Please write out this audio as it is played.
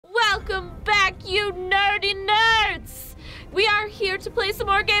Welcome back, you nerdy nerds! We are here to play some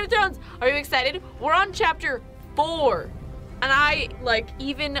more Game of Thrones. Are you excited? We're on chapter 4. And I,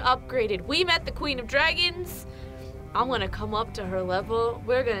 even upgraded. We met the Queen of Dragons. I'm gonna come up to her level.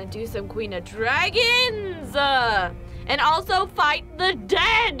 We're gonna do some Queen of Dragons! And also fight the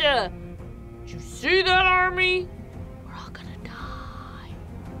dead! Did you see that, army? We're all gonna die.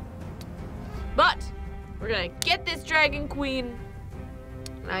 But, we're gonna get this Dragon Queen.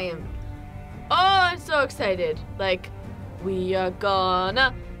 I'm so excited. We are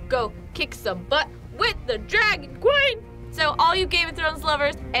gonna go kick some butt with the Dragon Queen. So all you Game of Thrones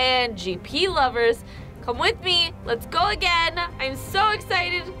lovers and GP lovers, come with me. Let's go again. I'm so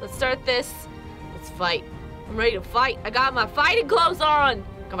excited. Let's start this. Let's fight. I'm ready to fight. I got my fighting clothes on.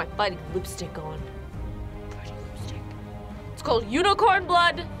 Got my fighting lipstick on. Pretty lipstick. It's called Unicorn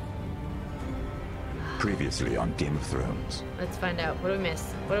Blood. Previously on Game of Thrones. Let's find out. What do we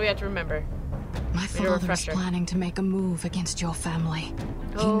miss? What do we have to remember? My father is planning to make a move against your family.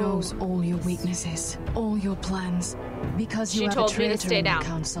 He knows all your weaknesses, all your plans, because you have a traitor in the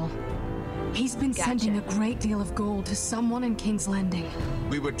council. He's been sending a great deal of gold to someone in King's Landing.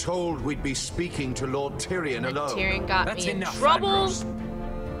 We were told we'd be speaking to Lord Tyrion alone. Tyrion got me in trouble.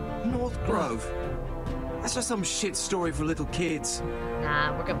 North Grove. That's just some shit story for little kids.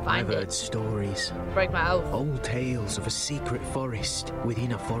 Nah, we're gonna find I've heard stories. Break my oath. Old tales of a secret forest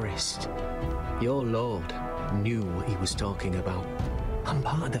within a forest. Your lord knew what he was talking about. I'm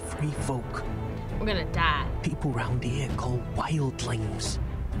part of the free folk. We're gonna die. People round here called wildlings.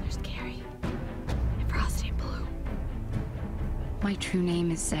 They're scary. And frosty and blue. My true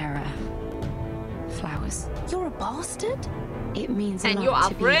name is Sarah Flowers. You're a bastard? It means a lot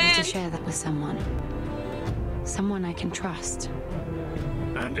to be able to share that with someone. Someone I can trust.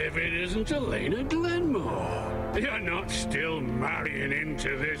 And if it isn't Elena Glenmore, you're not still marrying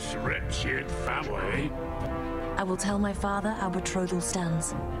into this wretched family. I will tell my father our betrothal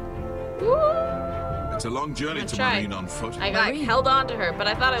stands. Woo! It's a long journey to Marine on foot. I got held on to her, but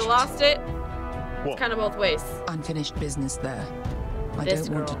I thought I lost it. It's kind of both ways. Unfinished business there. I don't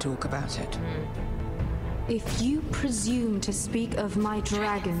want to talk about it. If you presume to speak of my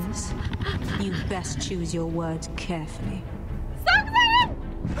dragons, you best choose your words carefully. So excited!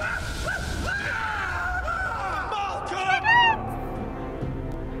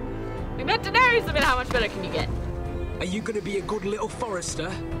 We met Daenerys. I mean, how much better can you get? Are you gonna be a good little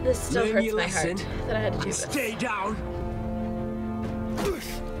forester? This still Learn hurts your my lesson heart that I had to do this. Stay down.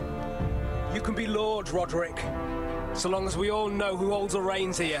 You can be Lord Roderick, so long as we all know who holds the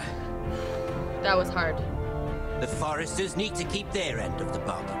reins here. That was hard. The foresters need to keep their end of the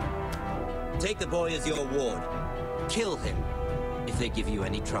bargain. Take the boy as your ward. Kill him if they give you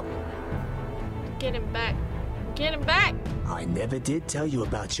any trouble. Get him back. Get him back! I never did tell you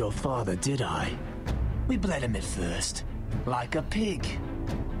about your father, did I? We bled him at first, like a pig.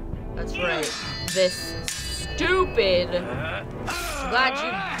 That's right. This stupid. Glad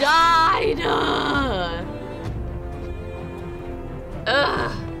you died!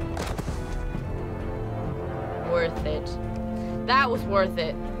 Ugh. Worth it. That was worth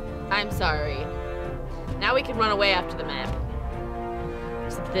it. I'm sorry. Now we can run away after the map.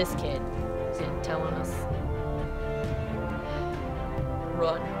 Except this kid is telling us.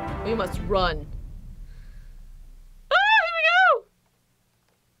 Run. We must run. Ah, here we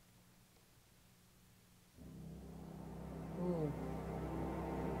go! Ooh.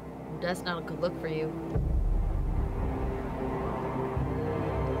 That's not a good look for you.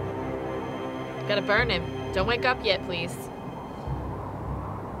 Gotta burn him. Don't wake up yet, please.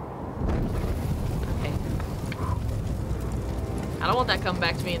 Okay. I don't want that coming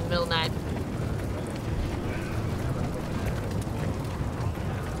back to me in the middle of the night.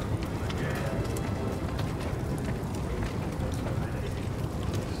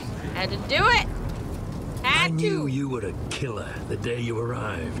 Had to do it! I knew you were a killer the day you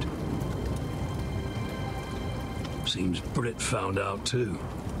arrived. Seems Britt found out too.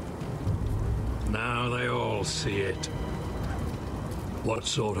 Now they all see it. What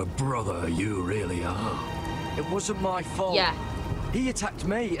sort of brother you really are. It wasn't my fault. Yeah. He attacked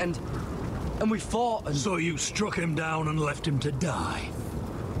me and we fought and... So you struck him down and left him to die?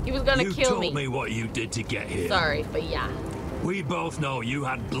 He was gonna kill me. You told me what you did to get here. Sorry, but yeah. We both know you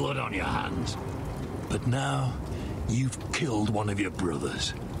had blood on your hands. But now, you've killed one of your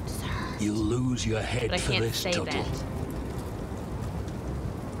brothers. Sir. You'll lose your head for this, Tuttle.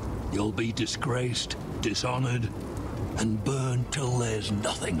 You'll be disgraced, dishonored, and burned till there's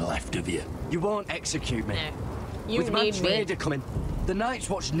nothing left of you. You won't execute me. No. You With my trader coming, the Night's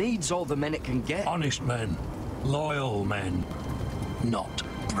Watch needs all the men it can get. Honest men, loyal men, not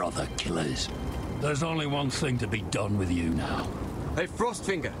brother killers. There's only one thing to be done with you now. Hey,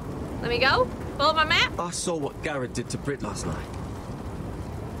 Frostfinger. Let me go. Pull up my map. I saw what Garrett did to Brit last night.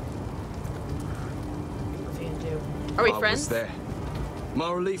 What's he gonna do? Are we friends? I was there.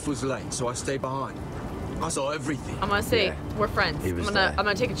 My relief was late, so I stayed behind. I saw everything. I'm gonna say we're friends. I'm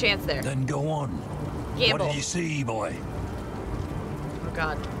gonna take a chance there. Then go on. Gamble. What did you see, boy? Oh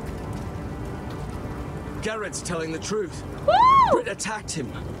God. Garrett's telling the truth. Woo! Brit attacked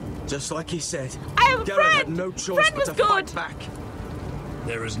him, just like he said. I have a Garrett friend. had no choice but to fight back.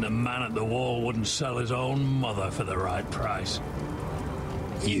 There isn't a man at the wall wouldn't sell his own mother for the right price.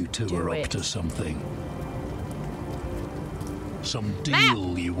 You two are up to something. Some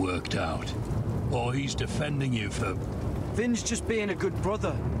deal you worked out. Or he's defending you for... Finn's just being a good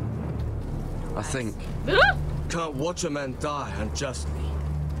brother. I think. Can't watch a man die unjustly.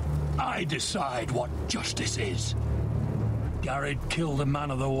 I decide what justice is. Garrett killed a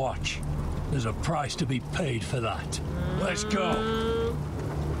man of the watch. There's a price to be paid for that. Let's go.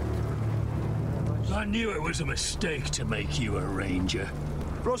 I knew it was a mistake to make you a ranger.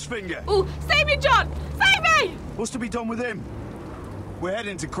 Frostfinger! Ooh, save me, John! Save me! What's to be done with him? We're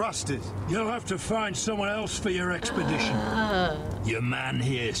heading to Craster's. You'll have to find someone else for your expedition. Your man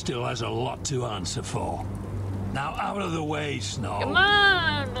here still has a lot to answer for. Now out of the way, Snow. Come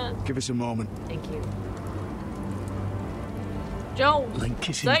on! Give us a moment. Thank you. Joan, then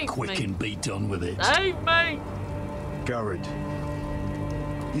kiss him quick and be done with it. Save me! Garrett,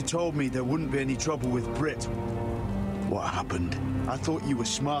 you told me there wouldn't be any trouble with Brit. What happened? I thought you were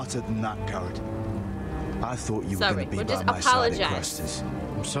smarter than that, Garrett. I thought you were going to be by my side at Craster's.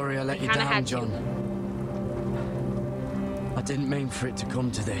 I'm sorry I let you down, John. I didn't mean for it to come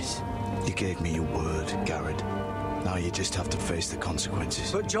to this. You gave me your word, Garrett. Now you just have to face the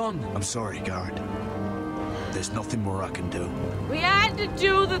consequences. But John... I'm sorry, Garrett. There's nothing more I can do. We had to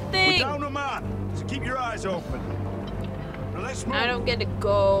do the thing! We're down a man, so keep your eyes open. Now let's move. I don't get to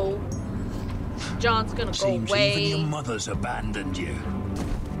go. John's gonna go away. Seems even your mother's abandoned you.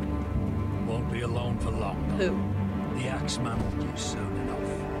 Won't be alone for long. Who? The Axeman will do soon enough.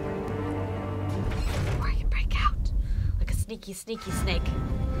 Or I can break out like a sneaky, sneaky snake.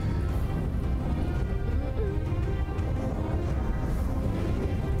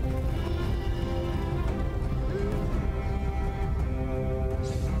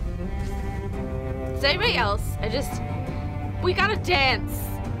 Is anybody else? We gotta dance.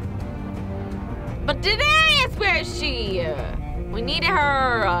 But Daenerys, where is she? We need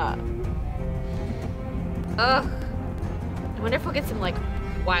her. Ugh. I wonder if we'll get some, like,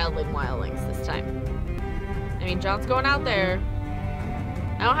 wildlings this time. I mean, John's going out there.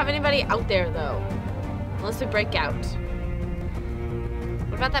 I don't have anybody out there, though. Unless we break out.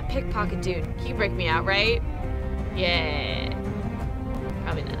 What about that pickpocket dude? He can break me out, right? Yeah.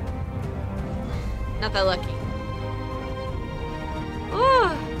 Probably not. Not that lucky. Ooh.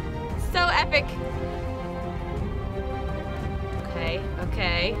 So epic.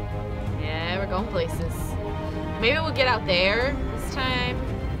 Okay. Yeah, we're going places. Maybe we'll get out there this time.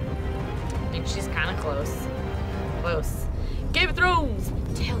 I mean, she's kind of close. Game of Thrones!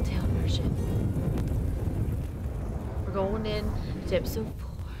 Telltale version. We're going in to episode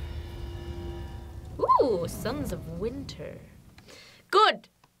 4. Ooh, Sons of Winter. Good!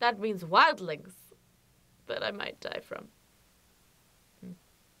 That means wildlings. That I might die from.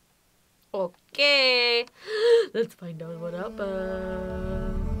 Okay. Let's find out what happens.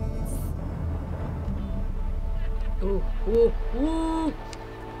 Ooh. I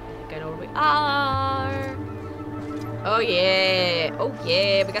think I know where we are. Oh yeah.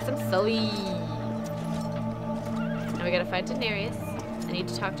 We got some Sully. Now we gotta find Daenerys. I need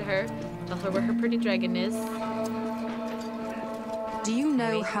to talk to her. Tell her where her pretty dragon is. Do you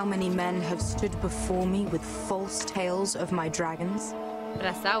know how many men have stood before me with false tales of my dragons? But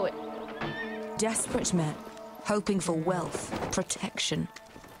I saw it. Desperate men, hoping for wealth, protection.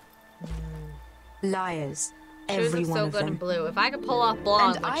 Liars, every one of them. So good in blue. If I could pull off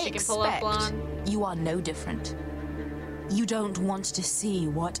blonde, and like she can pull off blonde. You are no different. You don't want to see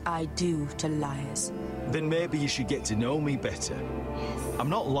what I do to liars. Then maybe you should get to know me better. Yes. I'm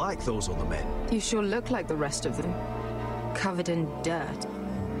not like those other men. You sure look like the rest of them. Covered in dirt.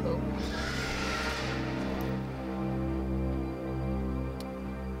 Oh.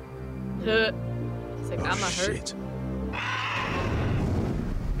 It's like, I'm a hurt.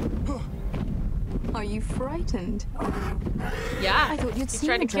 Are you frightened? Yeah. I thought you'd He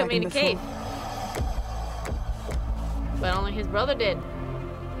tried to kill me in a cave. But only his brother did.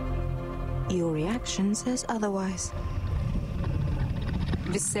 Your reaction says otherwise.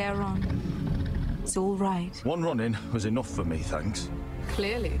 Viserion. It's all right. One run-in was enough for me, thanks.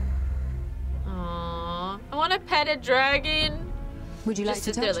 Clearly. Aww. I want to pet a dragon. Would you like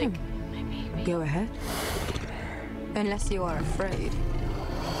to touch him? My baby. Go ahead. Unless you are afraid.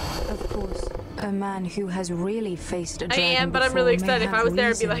 Of course, a man who has really faced a dragon I am, but I'm really excited. If I was there,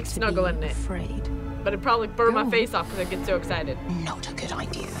 I'd be like snuggling it. Afraid. But it'd probably burn my face off because I get so excited. Not a good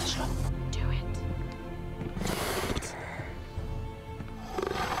idea, Asher. Do it.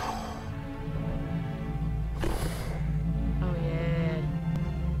 Oh, yeah.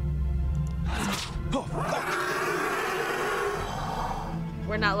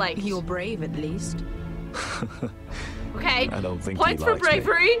 We're not like... You're brave, at least. Okay. I don't think points for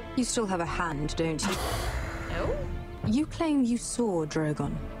bravery. You still have a hand, don't you? No. You claim you saw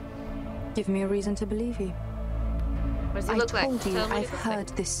Drogon. Give me a reason to believe you. What does he look like? I told you I've heard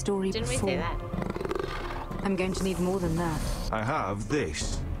this story before. Didn't we say that? I'm going to need more than that. I have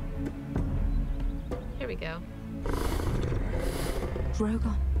this. Here we go.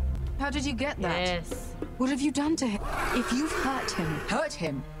 Drogon. How did you get that? Yes. What have you done to him? If you've hurt him... Hurt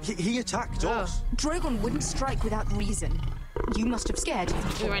him? He attacked us. Drogon wouldn't strike without reason. You must have scared him.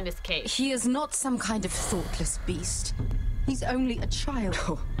 We were in this cave. He is not some kind of thoughtless beast. He's only a child.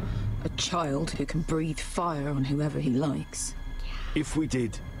 Oh, a child who can breathe fire on whoever he likes. If we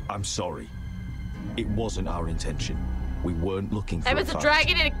did, I'm sorry. It wasn't our intention. We weren't looking for There was a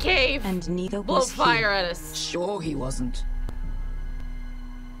dragon in a cave. And neither blow was fire he. at us. Sure he wasn't.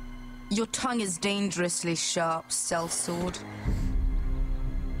 Your tongue is dangerously sharp, sellsword.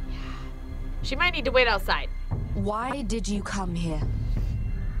 She might need to wait outside. Why did you come here?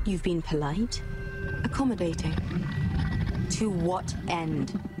 You've been polite, accommodating. To what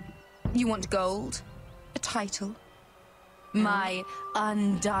end? You want gold? A title? My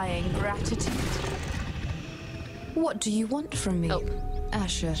undying gratitude? What do you want from me? Help.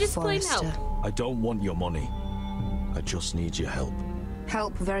 Asher Just plain Forrester. help. I don't want your money. I just need your help.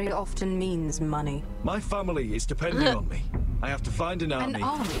 Help very often means money. My family is depending on me. I have to find an army. An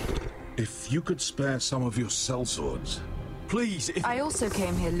army? If you could spare some of your sellswords. Please, if... I also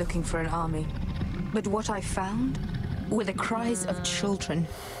came here looking for an army. But what I found were the cries of children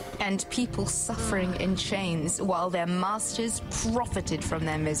and people suffering in chains while their masters profited from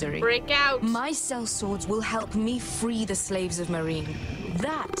their misery. Break out! My sellswords will help me free the slaves of Marine.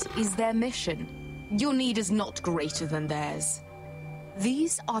 That is their mission. Your need is not greater than theirs.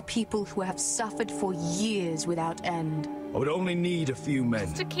 These are people who have suffered for years without end. I would only need a few men.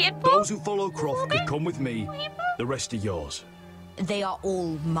 Just a kid, Those who follow Croft could come with me. The rest are yours. They are all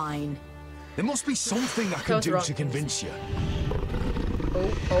mine. There must be something I can do to convince you.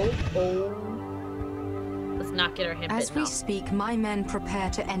 Oh. Let's not get our hip As we speak, my men prepare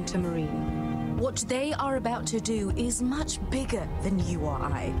to enter Marine. What they are about to do is much bigger than you or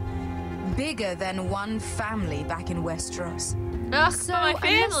I. Bigger than one family back in Westeros. Ugh, so, my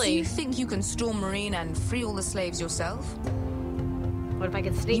family. Unless you think you can storm Marine and free all the slaves yourself, what if I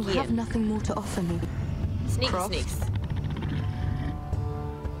can sneak in? You have nothing more to offer me. Sneaky Croft. sneaks.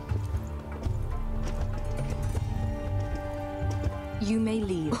 You may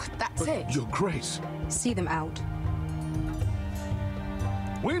leave. That's it. Your Grace. See them out.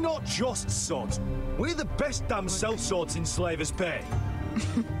 We're not just swords. We're the best damn sellswords in Slavers Bay.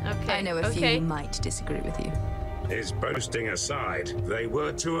 Okay. I know a few who might disagree with you. His boasting aside, they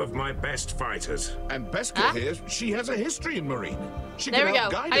were two of my best fighters. And Beskha here, she has a history in Marine. She There can we go.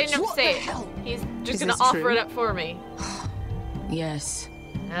 help guide I didn't us. have to say it. He's just gonna offer it up for me. Yes.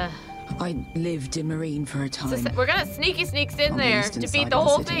 I lived in Marine for a time. So we're gonna sneaky sneaks in On the there, eastern defeat side the of the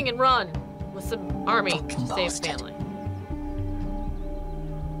whole city. thing, and run with some army to save bastard. family. I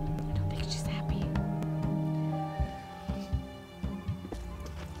don't think she's happy.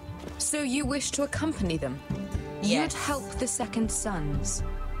 So you wish to accompany them? You'd help the Second Sons,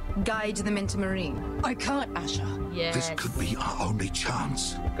 guide them into Marine. I can't, Asher. Yes. This could be our only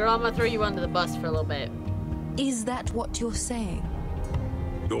chance. Girl, I'm gonna throw you under the bus for a little bit. Is that what you're saying?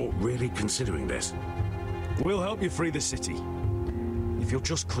 You're really considering this? We'll help you free the city. If you'll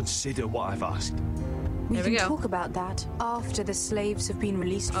just consider what I've asked. We There we can go. talk about that after the slaves have been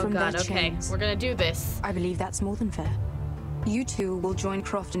released Oh from god, their okay. chains. We're gonna do this. I believe that's more than fair. You two will join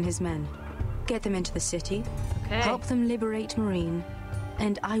Croft and his men. Get them into the city. Okay. Help them liberate Marine.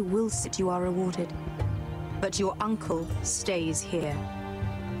 And I will sit you are rewarded. But your uncle stays here.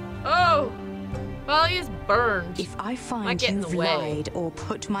 Oh! Well, he is burned. If I Might find get in you've the way. lied or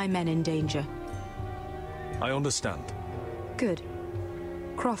put my men in danger, I understand. good.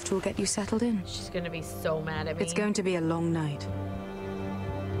 Croft will get you settled in. She's gonna be so mad at me. It's going to be a long night.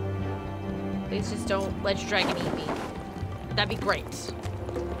 Please just don't let your dragon eat me. That'd be great.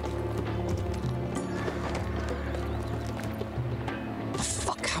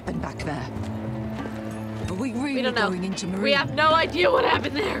 happened back there? Are we really don't know. going into Marine? We have no idea what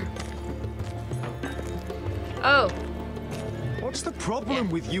happened there. Oh. What's the problem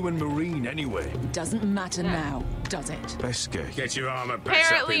with you and Marine anyway? Doesn't matter now, does it? Beskay. Get your armor packs up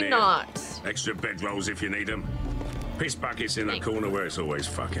Apparently in here. not. Extra bedrolls if you need them. Piss buckets in the corner where it's always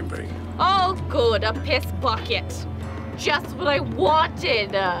fucking be. Oh, good. A piss bucket. Just what I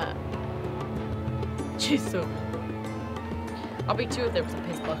wanted. Jesus. I'll be too if there was a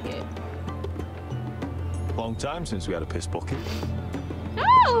piss bucket. Long time since we had a piss bucket.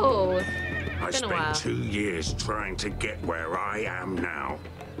 Oh. I Been a while. spent 2 years trying to get where I am now.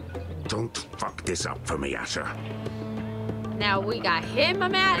 Don't fuck this up for me, Asher. Now we got him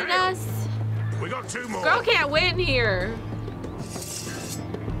mad at us. We got 2 more. Girl can't win here.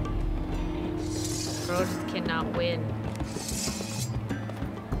 Girl just cannot win.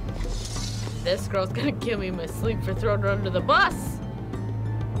 This girl's gonna kill me in my sleep for throwing her under the bus.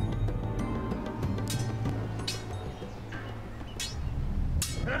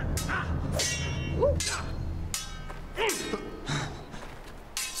 Ooh.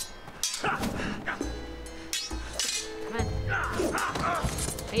 Come on.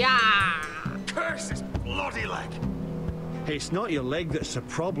 Yeah. Curse this bloody leg. It's not your leg that's a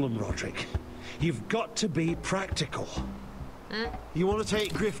problem, Roderick. You've got to be practical. You want to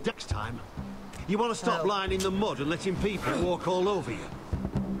take Griff next time? You want to stop lying in the mud and letting people walk all over you?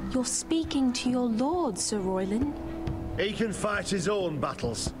 You're speaking to your lord, Sir Royland. He can fight his own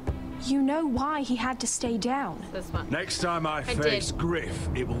battles. You know why he had to stay down. This one. Next time I face Griff,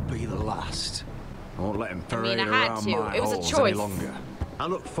 it will be the last. I won't let him parade around my It was a halls choice. any longer. I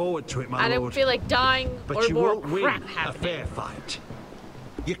look forward to it, my I lord. don't feel like dying But or you more won't win crap a happening. fair fight.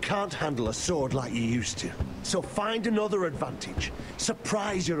 You can't handle a sword like you used to. So find another advantage.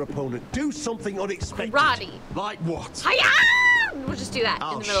 Surprise your opponent. Do something unexpected. Karate. Like what? Hiya! We'll just do that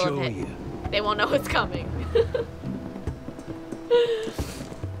I'll in the middle show of it. you. They won't know what's coming.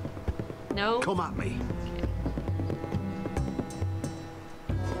 No? Come at me.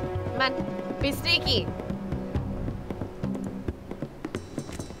 Come on. Be sneaky.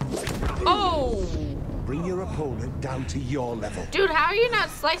 Oh! Bring your opponent down to your level. Dude, how are you not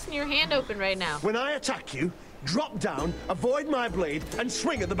slicing your hand open right now? When I attack you, drop down, avoid my blade, and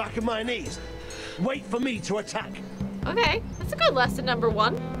swing at the back of my knees. Wait for me to attack. Okay, that's a good lesson number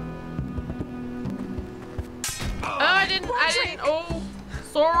 1. Oh, I didn't, oh,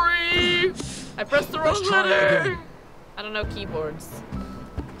 sorry. I pressed the wrong letter. I don't know keyboards.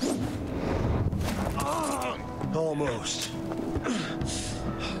 Almost.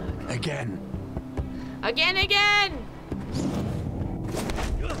 Again. Again.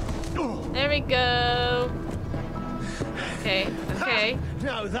 There we go. Okay.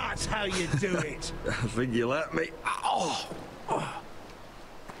 Now that's how you do it. I think you let me. Oh.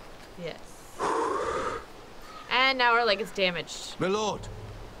 Yes. And now our leg is damaged. My lord,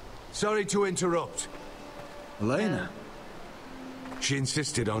 sorry to interrupt. Elena. She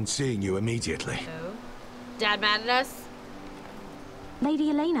insisted on seeing you immediately. Oh. Dad mad at us? Lady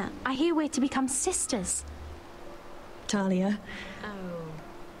Elena, I hear we're to become sisters. Talia. Oh.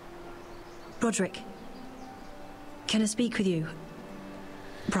 Roderick. Can I speak with you?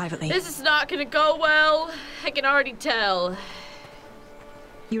 Privately. This is not gonna go well. I can already tell.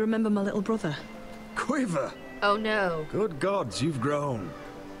 You remember my little brother? Quiver. Oh no. Good gods, you've grown.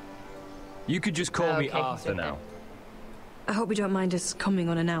 You could just call me Arthur now. I hope you don't mind us coming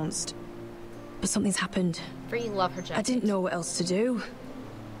unannounced. But something's happened. Freaking love her jacket. I didn't know what else to do.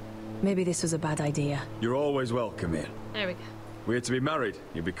 Maybe this was a bad idea. You're always welcome here. There we go. We're to be married.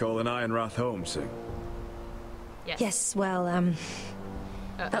 You'll be calling Ironrath home soon. Yes, well,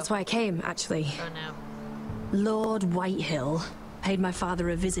 that's why I came, actually. Oh no. Lord Whitehill paid my father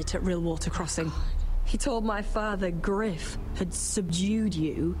a visit at Rillwater Crossing. He told my father Griff had subdued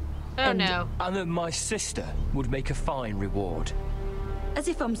you. Oh no. And that my sister would make a fine reward. As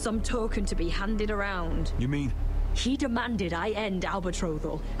if I'm some token to be handed around. You mean? He demanded I end our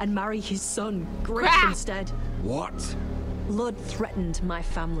betrothal and marry his son, Griff, instead. What? Lord threatened my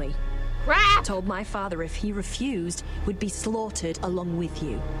family. Crap! Told my father if he refused, would be slaughtered along with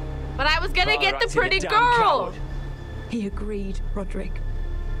you. But I was gonna get the pretty girl! Coward. He agreed, Roderick.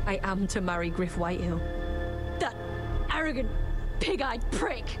 I am to marry Griff Whitehill. That arrogant, pig-eyed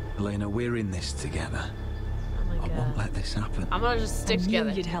prick! Elena, we're in this together. I won't let this happen. I'm gonna just stick together.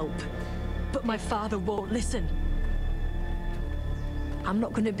 I knew you'd help. But my father won't listen. I'm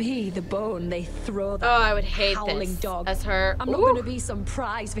not gonna be the bone they throw that I would hate howling this dog. as her. I'm not gonna be some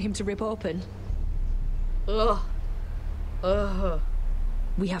prize for him to rip open. Ugh.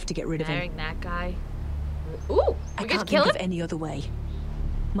 We have to get rid of him. Marrying that guy. Ooh, I we can't could kill think him? of any other way.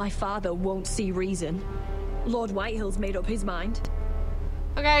 My father won't see reason. Lord Whitehill's made up his mind.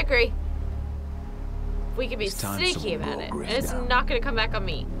 Okay, I agree. We can be sneaky about it. And it's not gonna come back on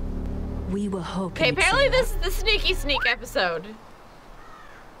me. We were hoping. Okay, apparently this is the sneaky sneak episode.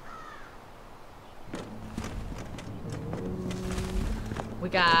 We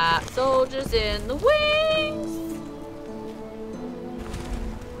got soldiers in the wings.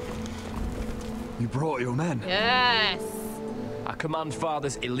 You brought your men? Yes. I command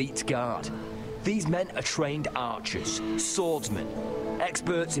Father's elite guard. These men are trained archers, swordsmen,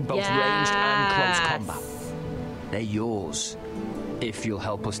 experts in both ranged and close combat. They're yours, if you'll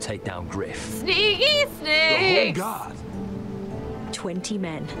help us take down Griff. Sneaky snakes! The whole guard? 20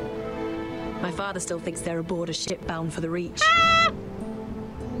 men. My father still thinks they're aboard a ship bound for the Reach.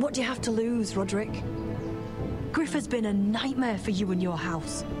 What do you have to lose, Roderick? Griff has been a nightmare for you and your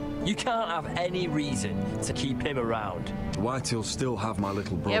house. You can't have any reason to keep him around. Whitehill'll still have my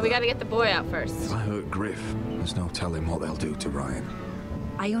little brother. Yeah, we gotta get the boy out first. If I hurt Griff, there's no telling what they'll do to Ryan.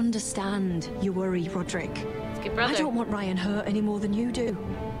 I understand your worry, Roderick. Let's get brother. I don't want Ryan hurt any more than you do.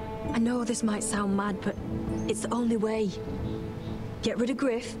 I know this might sound mad, but it's the only way. Get rid of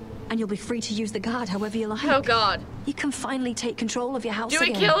Griff, and you'll be free to use the guard however you like. Oh, God. You can finally take control of your house again.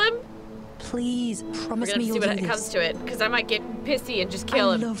 Do we kill him? Please, promise me you'll do this. We're gonna see when it comes to it, because I might get pissy and just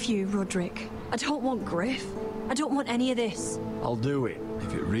kill him. I love you, Roderick. I don't want Griff. I don't want any of this. I'll do it,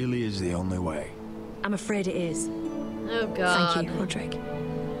 if it really is the only way. I'm afraid it is. Oh, God. Thank you, Roderick.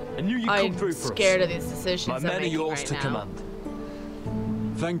 I knew you'd come through for us. I'm scared of these decisions My men are yours to now. command.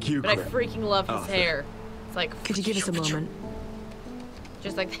 Thank you, But Griff. I freaking love his hair. It's like... Could you give us a moment?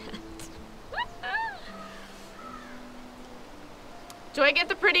 Just like that. Do I get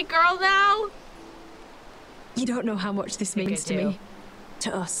the pretty girl now? You don't know how much this means to me.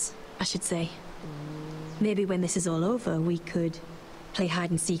 To us, I should say. Maybe when this is all over, we could play hide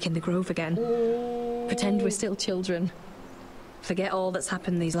and seek in the grove again. Pretend we're still children. Forget all that's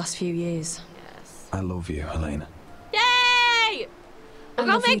happened these last few years. Yes. I love you, Helena. Yay! We're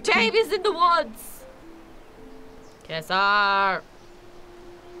gonna make babies in the woods. Kiss her.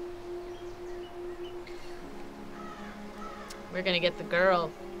 We're gonna get the girl.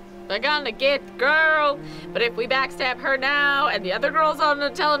 We're gonna get the girl. But if we backstab her now, and the other girl's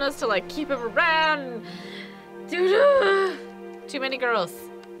on telling us to like keep him around, too many girls,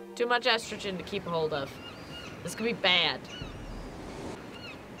 too much estrogen to keep a hold of. This could be bad.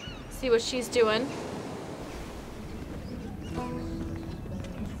 See what she's doing.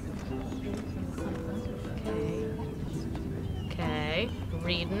 Okay,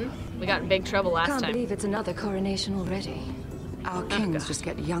 reading. We got in big trouble last time. Can't believe it's another coronation already. Our kings just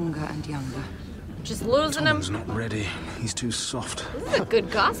get younger and younger. Just losing him. Tom's not ready. He's too soft. This is a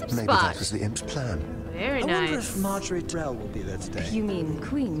good gossip spot. Maybe that was the imp's plan. Very nice. I wonder if Marjorie Drell will be there today. You mean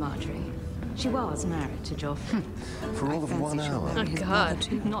Queen Marjorie? She was married to Joffrey. For all of 1 hour. Oh,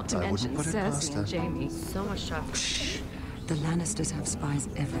 God. Not to mention Cersei and Jamie. So much talk. Shh. The Lannisters have spies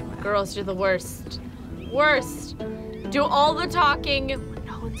everywhere. Girls, you're the worst. Worst. Do all the talking when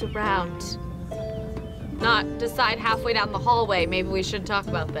no one's around. Not decide halfway down the hallway. Maybe we should talk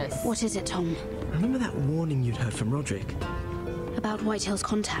about this. What is it, Tom? Remember that warning you'd heard from Roderick? About Whitehill's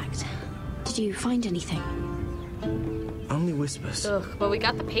contact. Did you find anything? Only whispers. Ugh, but we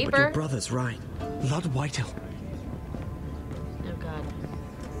got the paper. But your brother's right. Lord Whitehill. Oh, God.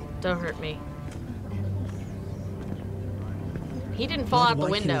 Don't hurt me. He didn't fall out the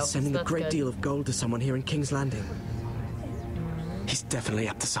window. Is sending so a great good. deal of gold to someone here in King's Landing. He's definitely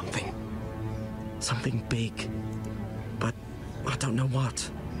up to something. Something big. But I don't know what.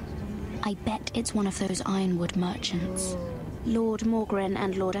 I bet it's one of those ironwood merchants. Lord Morgren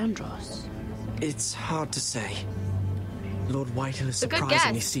and Lord Andros. It's hard to say. Lord Whitehill is It's a good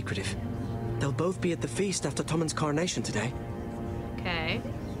surprisingly guess. secretive. They'll both be at the feast after Tommen's coronation today. Okay.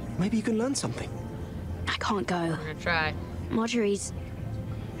 Maybe you can learn something. I can't go. I'm gonna try. Marjorie's...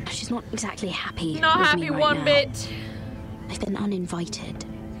 she's not exactly happy. Not with happy me right one now. bit. I've been uninvited.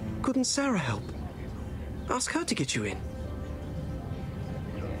 Couldn't Sarah help? Ask her to get you in.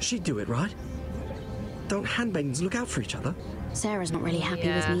 She'd do it, right? Don't handmaidens look out for each other? Sarah's not really happy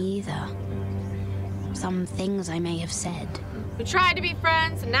with me either. Some things I may have said. We tried to be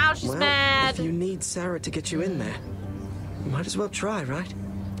friends, and now she's Well, mad. if you need Sarah to get you in there, you might as well try, right?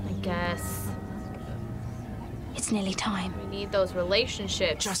 I guess. It's nearly time. We need those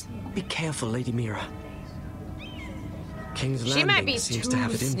relationships. Just be careful, Lady Mira. King's She might be Landing seems too to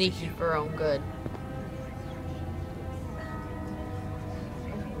have it in for sneaky for her own good.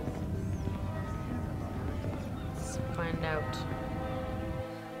 Let's find out.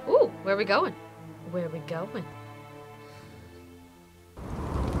 Ooh, where are we going? Where are we going?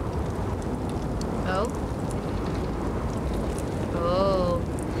 Oh. Oh.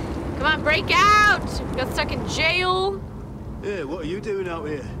 Come on, break out! Got stuck in jail. Yeah, what are you doing out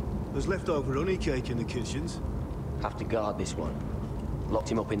here? There's leftover honey cake in the kitchens. Have to guard this one. Locked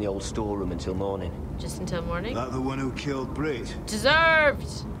him up in the old storeroom until morning. Just until morning? That the one who killed Brit?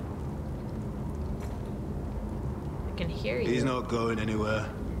 Deserved! I can hear you. He's not going anywhere.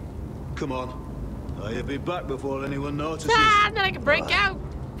 Come on. I'll be back before anyone notices. Ah, and then I can break out.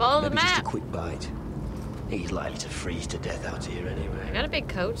 Follow the Maybe just a map. quick bite. He's likely to freeze to death out here anyway. I got a big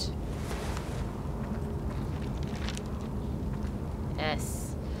coat.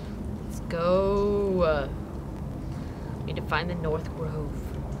 Yes. Let's go. Need to find the North Grove.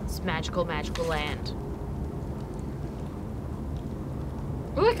 It's magical, magical land.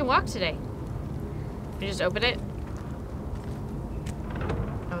 Ooh, I can walk today. Can you just open it?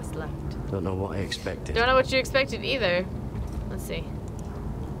 Oh, it's locked. Don't know what I expected. Don't know what you expected either. Let's see.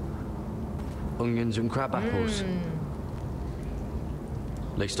 Onions and crab apples.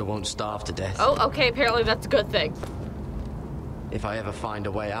 At least I won't starve to death. Oh, okay, apparently that's a good thing. If I ever find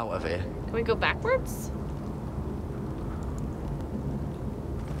a way out of here. Can we go backwards?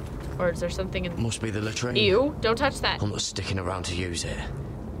 Or is there something in... Must be the latrine. Ew, don't touch that. I'm not sticking around to use it.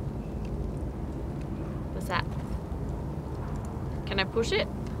 What's that? Can I push it?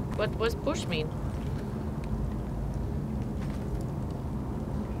 What does push mean?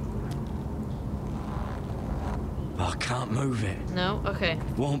 Oh, I can't move it. No? Okay.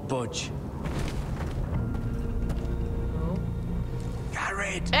 Won't budge. Oh.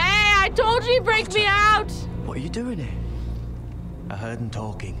 Garrett! Hey, I told you break me out! What are you doing here? I heard him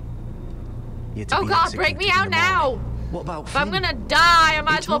talking. Oh God, break me out now! What about If I'm gonna die, I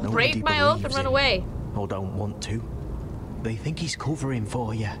might as well Nobody break my oath and believes run it. away. Or don't want to. They think he's covering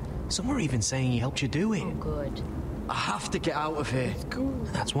for you. Some are even saying he helped you do it. Oh, good. I have to get out of here.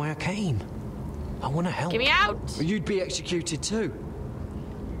 That's why I came. I want to help. Get me out! You'd be executed too.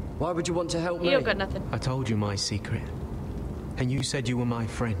 Why would you want to help me? You don't got nothing. I told you my secret. And you said you were my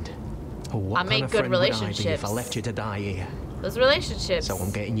friend. Or what I kind make of good friend would I be if relationships. I left you to die here? Those relationships. So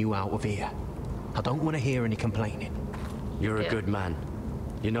I'm getting you out of here. I don't want to hear any complaining. You're a good man.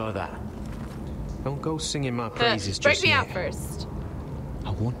 You know that. Don't go singing my praises break just me yet. out first. I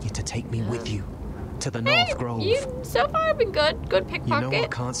want you to take me with you. To the Hey, North Grove. you so far have been good. Good You pickpocket. know I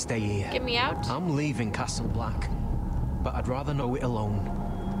can't stay here. Get me out. I'm leaving Castle Black. But I'd rather know it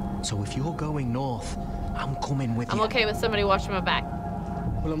alone. So if you're going north, I'm coming with I'm you. okay with somebody watching my back.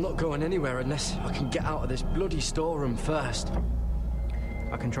 Well, I'm not going anywhere unless I can get out of this bloody storeroom first.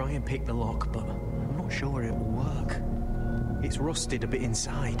 I can try and pick the lock, but I'm not sure it will work. It's rusted a bit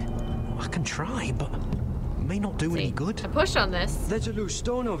inside. I can try, but it may not do any good. I pushed on this. There's a loose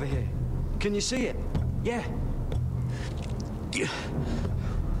stone over here. Can you see it? Yeah.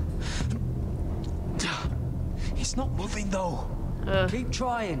 It's not moving though. Keep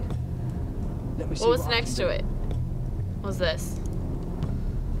trying. Let me see What was I next can to do. it? What was this?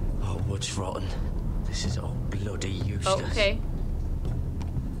 Oh, wood's rotten. This is all bloody useless. Oh, okay.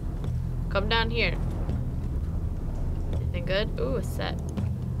 Come down here. Anything good? Ooh, a set.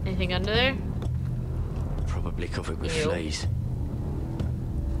 Anything under there? Probably covered with Ew. fleas.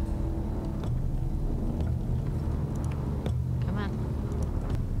 Come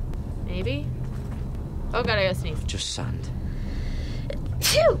on. Maybe? Oh God, I gotta sneeze. Just sand.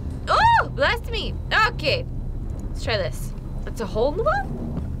 Phew! Oh, bless me. Okay. Let's try this. It's a hole in the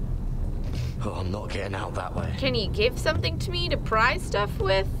wall? Oh, I'm not getting out that way. Can you give something to me to pry stuff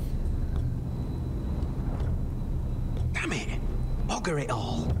with? Damn it! Bugger it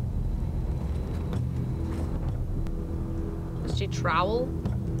all. Just a trowel?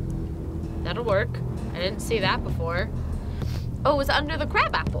 That'll work. I didn't see that before. Oh, it was under the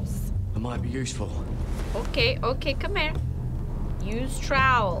crab apples. It might be useful. Okay, okay, come here. Use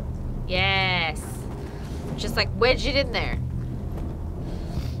trowel. Yes. Just like wedge it in there.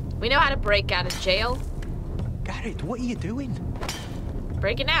 We know how to break out of jail. Garrett, what are you doing?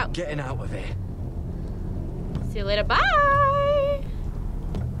 Breaking out. Getting out of here. See you later. Bye.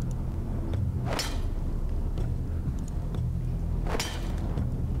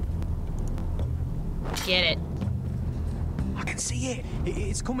 Get it. I can see it.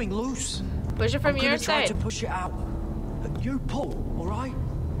 It's coming loose. Push it from I'm your gonna try side. to push it out. You pull, all right?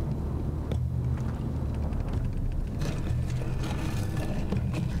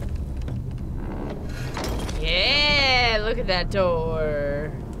 Yeah, look at that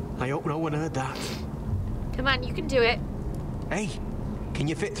door. I hope no one heard that. Come on, you can do it. Hey, can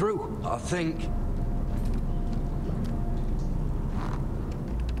you fit through? I think.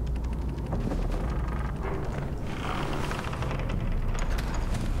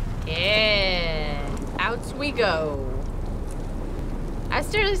 Yeah. we go. I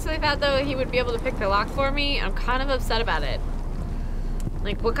seriously thought, though, he would be able to pick the lock for me. I'm kind of upset about it.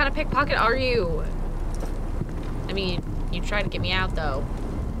 Like, what kind of pickpocket are you? I mean, you tried to get me out, though.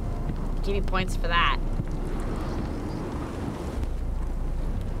 Give me points for that.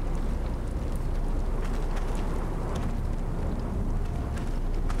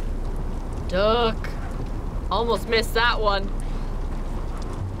 Duck. Almost missed that one.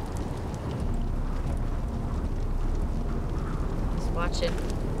 Just watch it.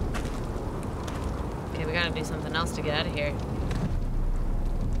 Okay, we gotta do something else to get out of here.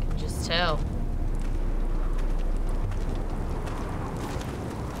 I can just tell.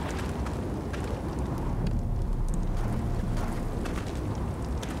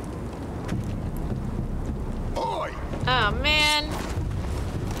 Oi! Oh man.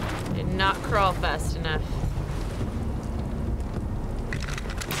 Did not crawl fast enough.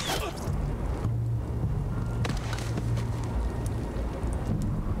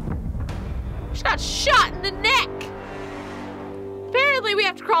 She got shot in the neck. Apparently we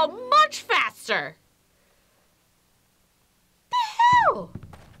have to crawl much faster. The hell?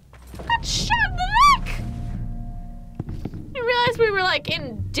 Got shot in the neck. I realized we were like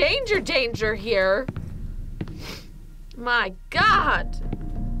in danger here. My God.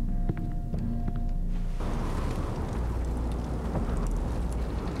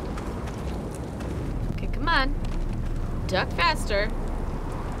 Okay, come on. Duck faster.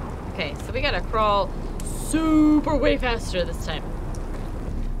 Okay, so we gotta crawl super way faster this time.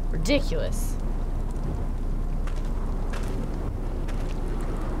 Ridiculous.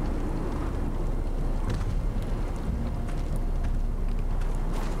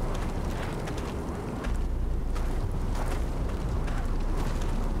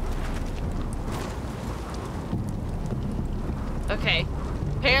 Okay.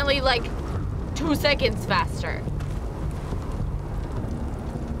 Apparently, like, 2 seconds faster.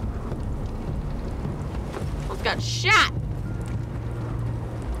 Almost got shot.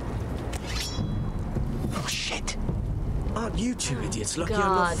 Oh, shit. Aren't you two idiots lucky I'm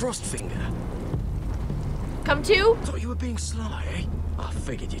God. not Frostfinger? Come to? Thought you were being sly, eh? I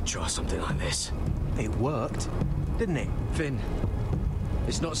figured you'd try something like this. It worked, didn't it? Finn,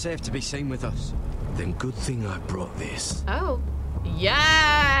 it's not safe to be seen with us. Then good thing I brought this. Oh.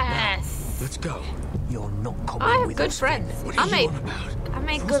 Yes! Let's go. You're not coming I have with good us, friends. What are you on about? I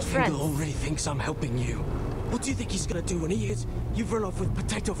made good friends. Frostfinger already thinks I'm helping you. What do you think he's gonna do when he hears you've run off with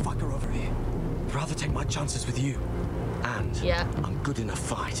potato fucker over here? I'd rather take my chances with you. And I'm good in a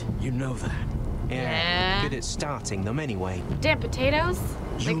fight. You know that. Yeah. Good at starting them anyway. Damn potatoes.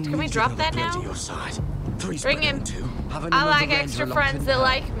 Like, can we drop that now? Your side. Three's Bring him. I like extra friends that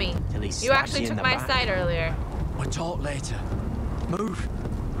like me. You actually took my side earlier. We'll talk later. Move.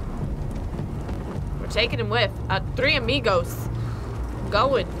 We're taking him with 3 amigos.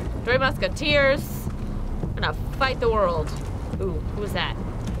 Going. 3 musketeers. We're gonna fight the world. Ooh, who was that?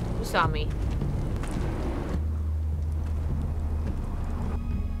 Who saw me?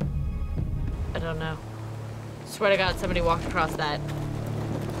 I don't know. Swear to God, somebody walked across that.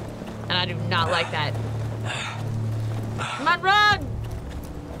 And I do not like that. Come on, run!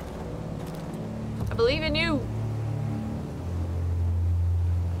 I believe in you.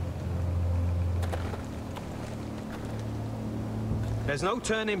 There's no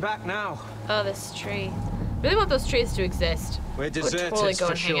turning back now. Oh, this tree. Really want those trees to exist. We're Would deserters totally go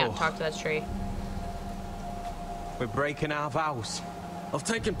for and hang out sure. and talk to that tree. We're breaking our vows. I've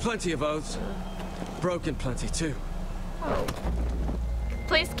taken plenty of oaths. Broken plenty too. Oh.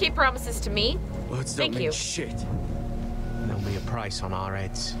 Please keep promises to me. Words don't Thank mean you. shit. There'll be a price on our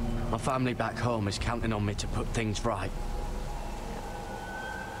heads. My family back home is counting on me to put things right.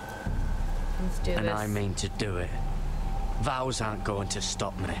 Let's do And this. I mean to do it. Vows aren't going to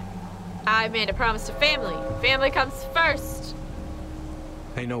stop me. I made a promise to family. Family comes first.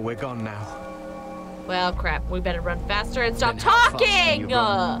 They know we're gone now. Well, crap. We better run faster and stop Then how fast can you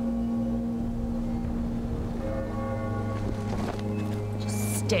talking!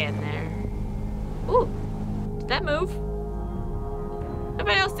 Just stand there. Ooh. Did that move?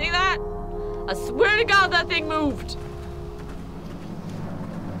 Anybody else see that? I swear to God that thing moved.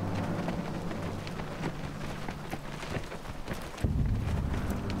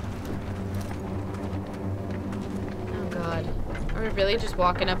 Oh God. Are we really just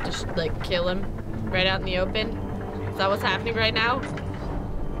walking up to like kill him right out in the open? Is that what's happening right now?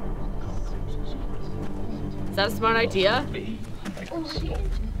 Is that a smart idea?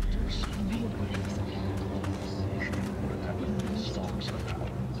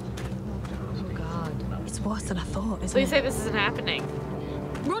 It's worse than I thought, isn't Please it? say this isn't happening.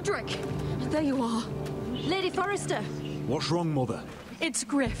 Roderick! There you are. Lady Forrester. What's wrong, Mother? It's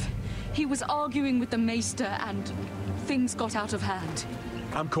Griff. He was arguing with the Maester and things got out of hand.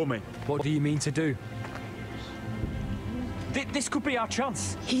 I'm coming. What do you mean to do? This could be our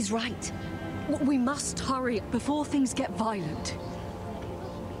chance. He's right. We must hurry before things get violent.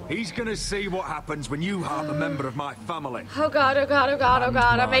 He's gonna see what happens when you harm a member of my family. Oh god, oh god, oh god, oh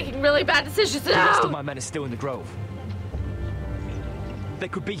god. I'm making really bad decisions The rest of now. my men are still in the grove. They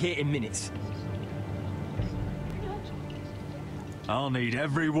could be here in minutes. I'll need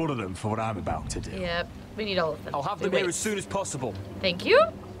every one of them for what I'm about to do. Yep, we need all of them. I'll have them here as soon as possible. Thank you.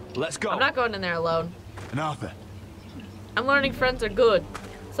 Let's go. I'm not going in there alone. And Arthur, I'm learning friends are good.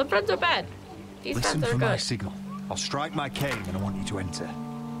 Some friends are bad. These listen friends are for good. my signal. I'll strike my cane and I want you to enter.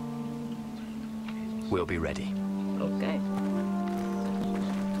 We'll be ready. Okay.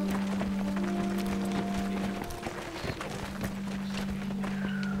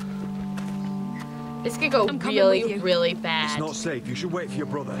 This could go really, really bad. It's not safe. You should wait for your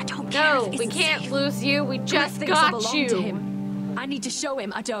brother. I don't No, we can't lose you. We just got you. To him. I need to show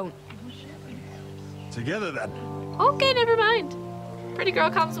him I don't. Together then. Okay, never mind. Pretty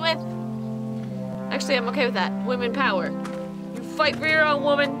girl comes with. Actually, I'm okay with that. Women power. You fight for your own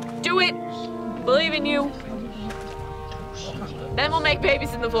woman. Do it. Believe in you. Then we'll make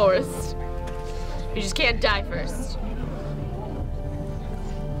babies in the forest. You just can't die first.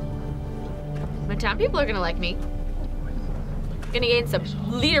 My town people are gonna like me. Gonna gain some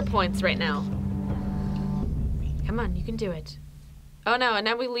leader points right now. Come on, you can do it. Oh no, and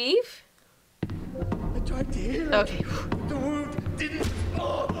then we leave? I tried to heal. Okay. The wound didn't.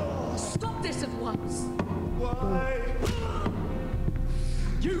 Stop this at once. Why?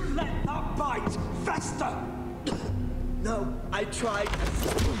 You let that bite fester! No, I tried.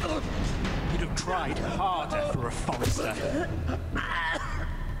 You'd have tried harder for a Forrester.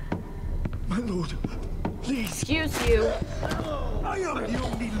 My lord, please. Excuse you. I am the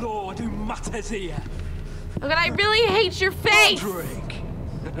only lord who matters here. Oh god, I really hate your face! Roderick.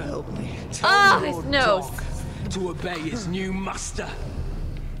 Help me. Oh, his nose. To obey his new master.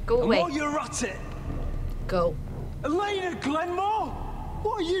 Go away. And while you're at it, go. Elena Glenmore?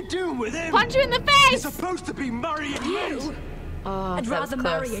 What are you doing with him? Punch you in the face! You're supposed to be marrying You? Oh, I'd rather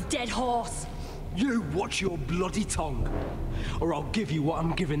marry a dead horse. You watch your bloody tongue, or I'll give you what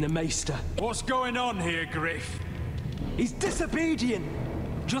I'm giving the Maester. What's going on here, Griff? He's disobedient,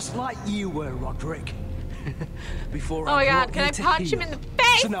 just like you were, Roderick. Before Oh my god, brought can you I to punch heel, him in the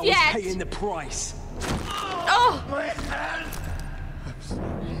face so now yet? he's paying the price. Oh! My hand!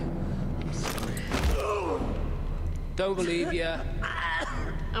 Don't believe you. I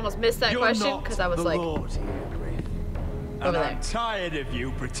almost missed that question because I was the like, Lord here, Griff. over And there. I'm tired of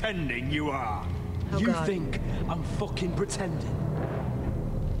you pretending you are. Oh, You God. think I'm fucking pretending?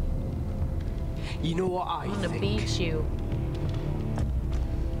 You know what I I'm gonna think? beat you.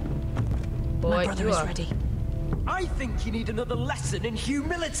 Boy, My brother you is are. ready. I think you need another lesson in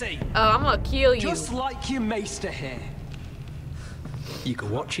humility. Oh, I'm gonna kill you. Just like your Maester here. You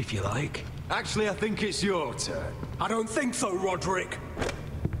can watch if you like. Actually, I think it's your turn. I don't think so, Roderick.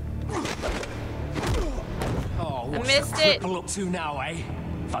 Oh, what's missed the it. cripple up to now, eh?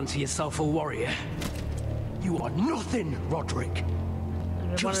 Fancy yourself a warrior? You are nothing, Roderick. I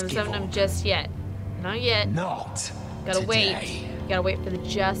don't Just want to give summon him up. just yet. Not yet. Not Gotta today. wait. Gotta wait for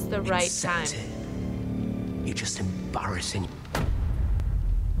just the right time. Accept it. You're just embarrassing.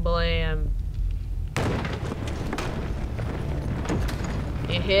 Blam.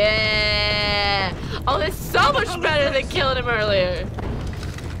 Yeah. Oh, this is so much better than killing him earlier.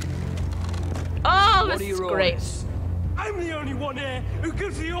 Oh, What this are is your great. orders? I'm the only one here who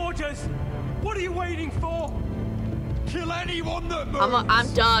gives the orders. What are you waiting for? Kill anyone that moves.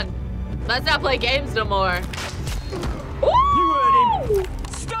 I'm done. Let's not play games no more. You heard him.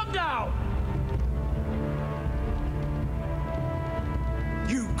 Stop now.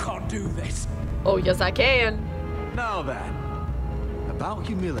 You can't do this. Oh, yes, I can. Now then, about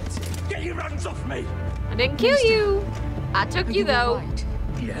humility. Get your hands off me. I didn't kill you. I took you, though.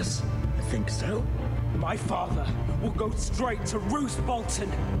 Yes, I think so. My father will go straight to Roose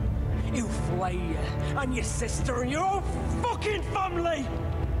Bolton. He'll flay you and your sister and your whole fucking family.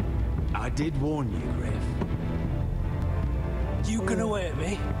 I did warn you, Griff. You gonna hurt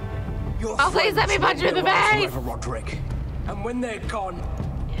me? Your Oh, please let me friends punch you in the won't be around face. forever, Roderick. And when they're gone,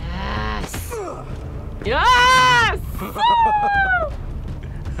 Yes. Yes! Woo!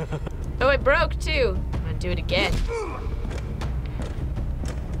 Oh, it broke too. I'm gonna do it again.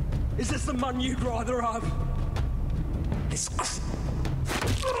 is this the man you'd rather have? This.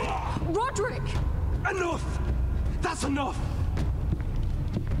 Roderick! Enough! That's enough!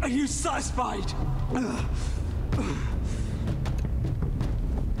 Are you satisfied?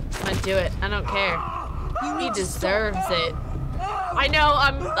 I do it. I don't care. He deserves it. I know.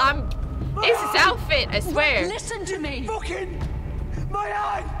 I'm. It's his outfit. I swear. Listen to me. Fucking my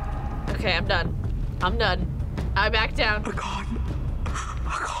eye. Okay, I'm done. I'm done. I back down. I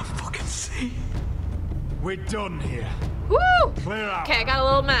can't fucking see. We're done here. Woo! Clear out. Okay, I got a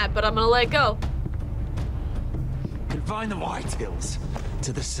little mad, but I'm gonna let it go. Confine the White Hills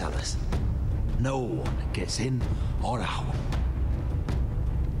to the cellars. No one gets in or out.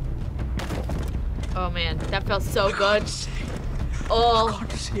 Oh man, that felt so good. Oh. I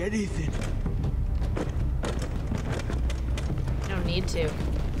can't see anything. I don't need to.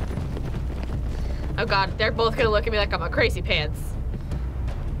 Oh god, they're both gonna look at me like I'm a crazy pants.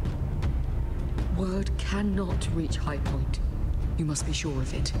 Word cannot reach High Point. You must be sure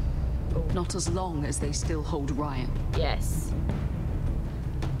of it. Not as long as they still hold Ryan. Yes.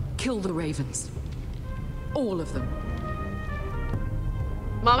 Kill the Ravens. All of them.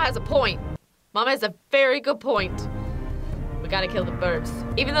 Mom has a point. Mom has a very good point. We gotta kill the birds.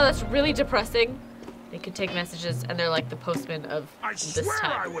 Even though that's really depressing, they could take messages and they're like the postman of this time. I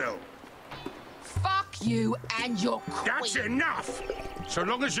swear I will. Fuck you and your queen. That's enough. So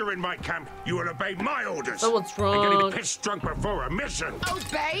long as you're in my camp, you will obey my orders. Someone's drunk. I'm getting pissed drunk before a mission.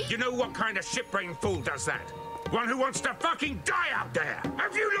 Obey? You know what kind of shit-brained fool does that? One who wants to fucking die out there.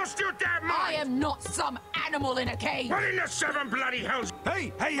 Have you lost your damn mind? I am not some animal in a cage. What in the seven bloody hells?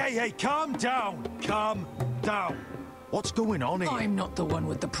 Hey, calm down. Calm down. What's going on here? I'm not the one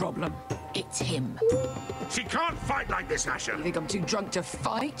with the problem. It's him. She can't fight like this, Asher. You think I'm too drunk to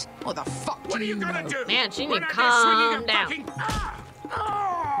fight? What the fuck What do are you gonna know? do? Man, she When need to I get swinging calm a down.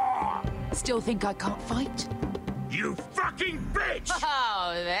 fucking... Still think I can't fight? You fucking bitch!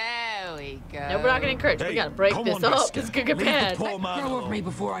 Oh, there we go. No, we're not gonna encourage. We gotta break this up. This could get bad. Let go of me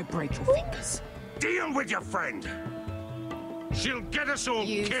before I break your fingers. Deal with your friend. She'll get us all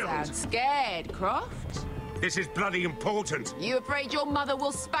You killed. sound scared, Croft. This is bloody important. You afraid your mother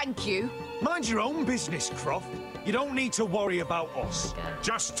will spank you? Mind your own business, Croft. You don't need to worry about us.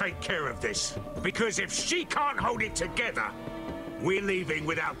 Just take care of this. Because if she can't hold it together, we're leaving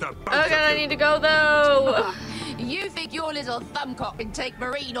without the both Oh of god, I you. need to go though. You think your little thumbcock can take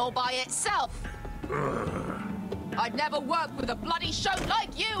Marine all by itself? I'd never work with a bloody show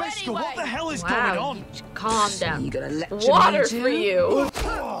like you Beskha, anyway. what the hell is Wow, going on? calm down. You gonna lecture Water me too? for you.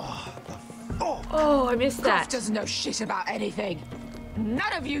 Oh, I missed Croft that. doesn't know shit about anything.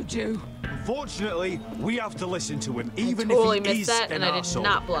 None of you do. Unfortunately, we have to listen to him, even totally if he missed is that, an and I did arsehole.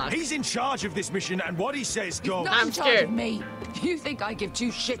 not block. He's in charge of this mission, and what he says goes. Not in charge of me. You think I give two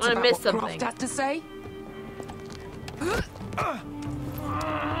shits I about missed what something. Croft had to say?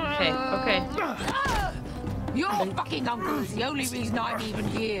 Okay. Your fucking uncle's the only reason I'm even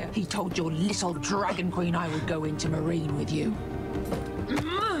here. He told your little dragon queen I would go into Marine with you.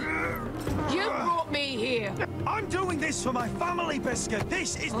 You brought me here. I'm doing this for my family, Beskha.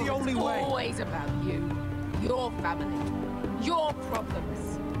 This is the only way. It's always about you, your family, your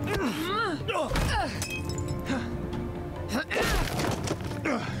problems.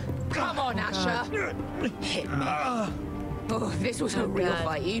 Come on, Asher. Hit me. Oh, if this was a real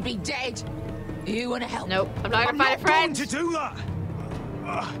fight, you'd be dead. You want to help? Nope, I'm not gonna fight a friend. To do that.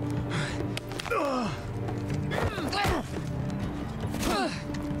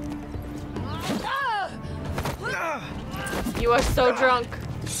 You are so drunk.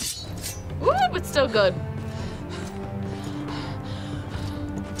 Ooh, but still good.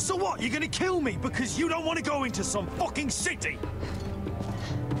 So what? You're gonna kill me because you don't want to go into some fucking city?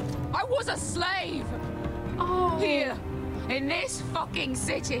 I was a slave. Oh. Here, in this fucking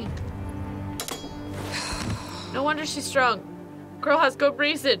city. No wonder she's strong. Girl has good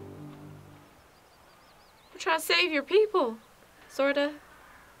reason. We're trying to save your people. Sorta.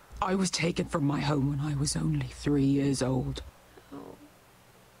 I was taken from my home when I was only 3 years old.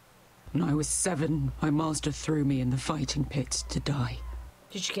 When I was 7, my master threw me in the fighting pits to die.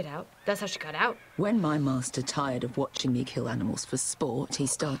 Did you get out? That's how she got out. When my master tired of watching me kill animals for sport, he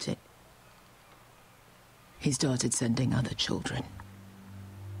started sending other children.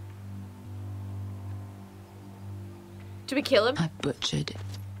 Did we kill him? I butchered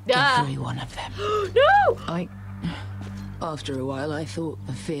Ah. every one of them. No! After a while, I thought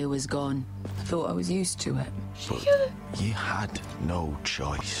the fear was gone. I thought I was used to it. You had no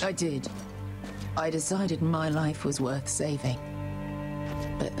choice. I did. I decided my life was worth saving.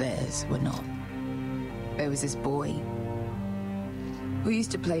 But theirs were not. There was this boy who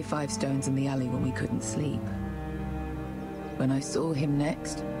used to play 5 stones in the alley when we couldn't sleep. When I saw him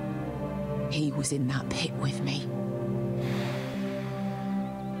next, he was in that pit with me.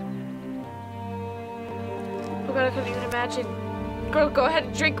 Oh god, I couldn't even imagine. Girl, go ahead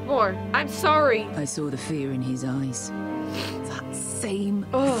and drink more. I'm sorry. I saw the fear in his eyes. That same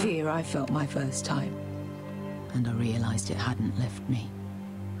fear I felt my first time. And I realized it hadn't left me.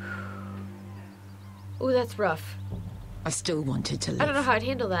 Oh, that's rough. I still wanted to live. I don't know how I'd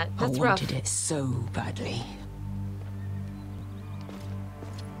handle that. That's I rough. wanted it so badly.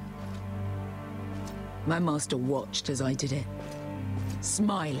 My master watched as I did it,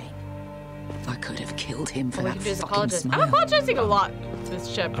 smiling. I could have killed him for that fucking smile. I'm apologizing a lot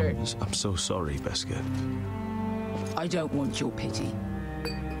this chapter. I'm so sorry, Beskar. I don't want your pity.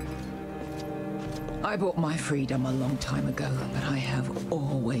 I bought my freedom a long time ago, but I have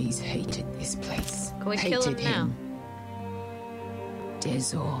always hated this place. Can we kill him now?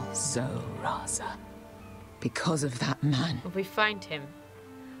 Dezor Zoraza. Because of that man. If we find him,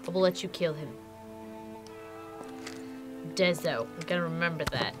 I will let you kill him. Dezo. I'm gonna remember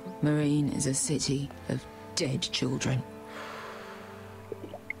that. Marine is a city of dead children.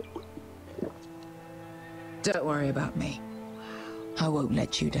 Don't worry about me. I won't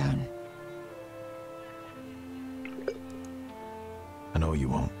let you down. I know you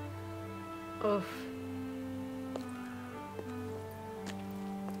won't. Oof.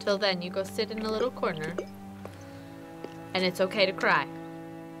 Till then, you go sit in a little corner. And it's okay to cry.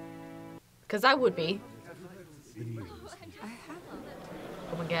 Because I would be.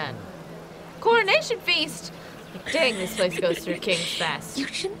 Oh my god. Coronation feast! Like, dang, this place goes through kings fast. You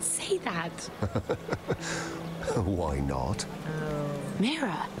shouldn't say that. Why not?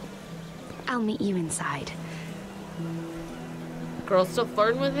 Mira, I'll meet you inside. Girl's still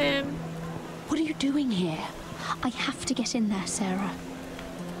flirting with him? What are you doing here? I have to get in there, Sarah.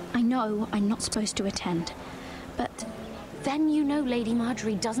 I know I'm not supposed to attend, but... Then you know Lady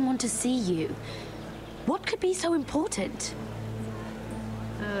Marjorie doesn't want to see you. What could be so important?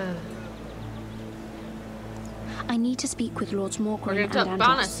 I need to speak with Lords Morgryn and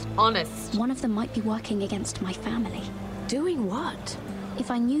Andros. Honest. One of them might be working against my family. Doing what?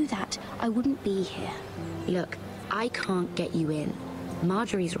 If I knew that, I wouldn't be here. Look, I can't get you in.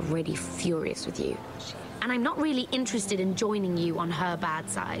 Marjorie's already furious with you. And I'm not really interested in joining you on her bad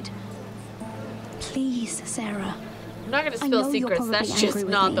side. Please, Sarah. I'm not gonna spill secrets. That's just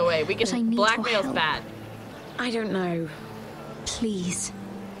not the way. We can blackmail's bad. I don't know. Please.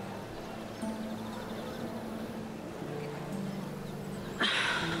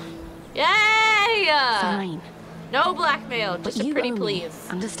 Yay! Fine. No blackmail, just a pretty please.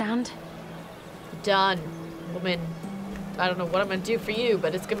 Understand? Done. Woman, I don't know what I'm gonna do for you,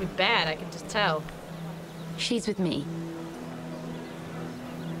 but it's gonna be bad, I can just tell. She's with me.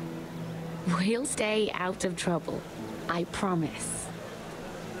 We'll stay out of trouble. I promise.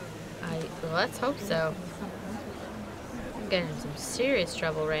 Well, let's hope so. I'm getting in some serious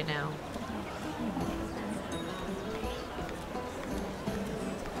trouble right now.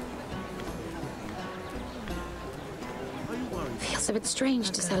 Feels a bit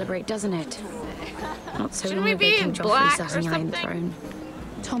strange to celebrate, doesn't it? Not so Shouldn't long we be ago in King black Joffrey sat or on the Iron something? Throne.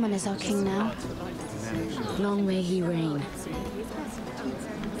 Tommen is our king now. Long may he reign.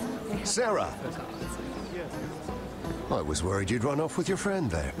 Sarah! I was worried you'd run off with your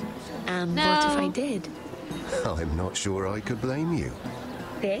friend there. And what if I did? I'm not sure I could blame you.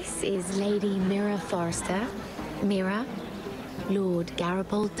 This is Lady Mira Forrester. Mira, Lord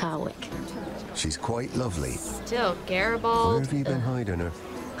Garibald Tarwick. She's quite lovely. Still, Garibald. Where have you been hiding her?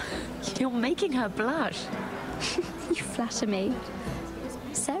 You're making her blush. You flatter me.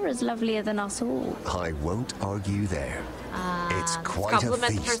 Sarah's lovelier than us all. I won't argue there. It's quite a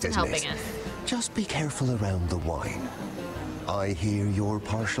feast, isn't it? Just be careful around the wine. I hear you're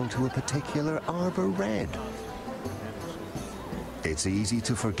partial to a particular arbor red. It's easy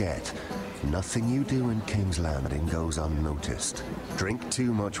to forget. Nothing you do in King's Landing goes unnoticed. Drink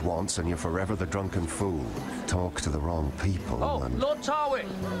too much once and you're forever the drunken fool. Talk to the wrong people and... Lord Tarwick!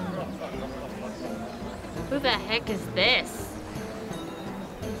 Who the heck is this?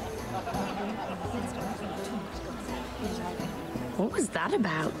 What was that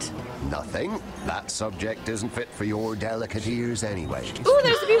about? Nothing. That subject isn't fit for your delicate ears anyway. Ooh,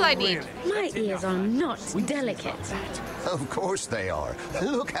 there's the people I need. My ears are not delicate. Of course they are.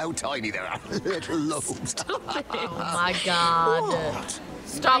 Look how tiny they are. Little lobes. Oh my god. What?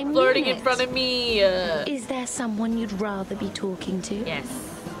 Stop flirting in front of me. Is there someone you'd rather be talking to? Yes.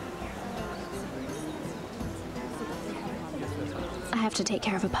 I have to take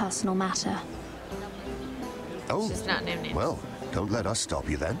care of a personal matter. Oh, She's not named. well, don't let us stop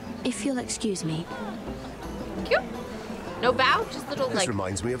you then. If you'll excuse me. Thank you. No bow, just little This like.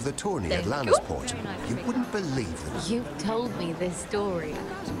 reminds me of the tourney at Lannisport. You wouldn't believe them. You told me this story.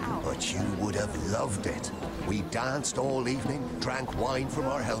 But you would have loved it. We danced all evening, drank wine from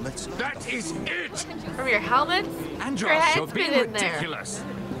our helmets. That is it! From your helmets? Andros, your head's you're been being in ridiculous. There.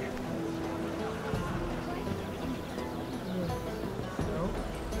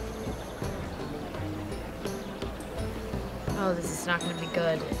 Oh, this is not going to be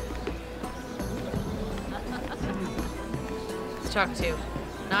good. Let's talk to,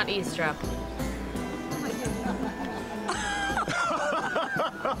 not eavesdrop.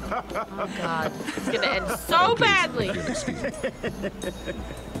 Oh God, it's going to end so badly.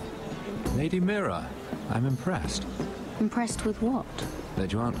 Lady Mira, I'm impressed. Impressed with what?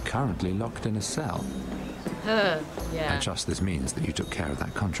 That you aren't currently locked in a cell. Yeah. I trust this means that you took care of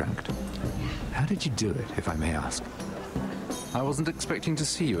that contract. How did you do it, if I may ask? I wasn't expecting to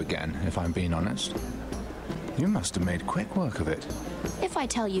see you again, if I'm being honest. You must have made quick work of it. If I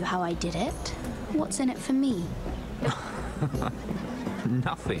tell you how I did it, what's in it for me?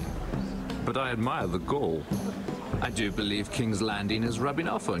 Nothing. But I admire the gall. I do believe King's Landing is rubbing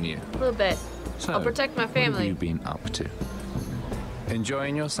off on you. A little bit. So, I'll protect my what have family. you been up to?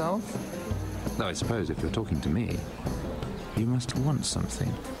 Enjoying yourself? Though I suppose if you're talking to me, you must want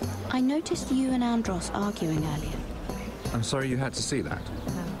something. I noticed you and Andros arguing earlier. I'm sorry you had to see that.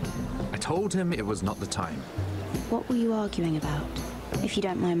 I told him it was not the time. What were you arguing about, if you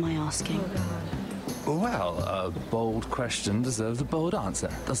don't mind my asking? Well, a bold question deserves a bold answer,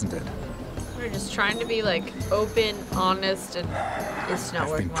 doesn't it? We're just trying to be like open, honest, and it's not I've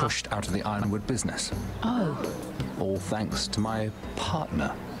working been pushed out of the Ironwood business. Oh. All thanks to my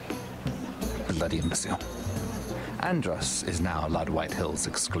partner. Bloody imbecile. Andros is now Lud Whitehill's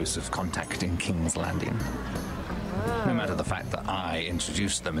exclusive contact in King's Landing. No matter the fact that I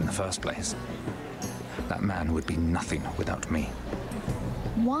introduced them in the first place. That man would be nothing without me.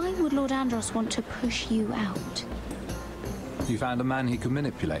 Why would Lord Andros want to push you out? You found a man he could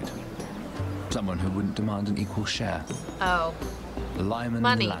manipulate. Someone who wouldn't demand an equal share. Oh. Lyman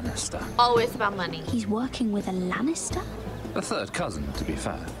Money. Lannister. Always about money. He's working with a Lannister? A third cousin, to be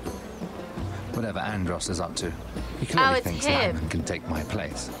fair. Whatever Andros is up to, he clearly thinks Lyman can take my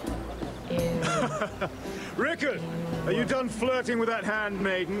place. Rickard, are you done flirting with that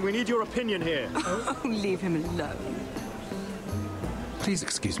handmaiden? We need your opinion here. Oh, leave him alone. Please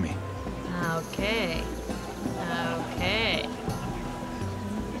excuse me. Okay. Okay.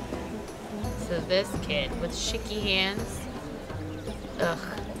 So this kid with shaky hands. Ugh.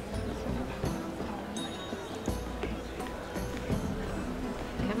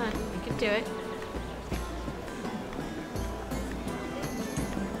 Come on, you can do it.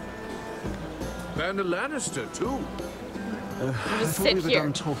 And a Lannister, too. Just sit here.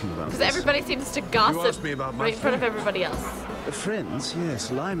 Because everybody seems to gossip asked me about my right in front of everybody else. Friends,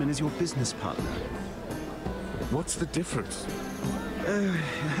 yes. Lyman is your business partner. What's the difference?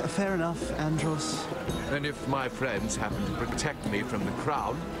 Fair enough, Andros. And if my friends happen to protect me from the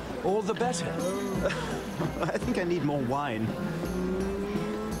crown, all the better. I think I need more wine.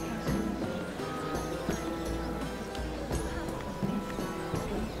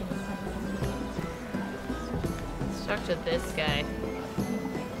 Let's talk to this guy.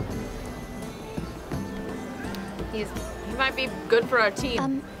 He might be good for our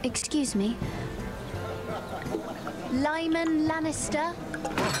team. Excuse me. Lyman Lannister?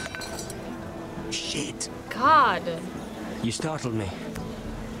 Shit. God. You startled me.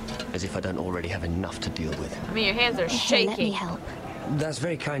 As if I don't already have enough to deal with. I mean, your hands are shaking. Let me help. That's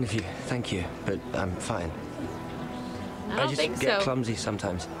very kind of you. Thank you. But I'm fine. I don't think just get so. clumsy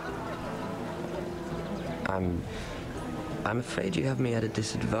sometimes. I'm afraid you have me at a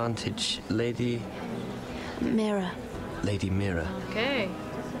disadvantage, Lady... Mira. Lady Mira. Okay.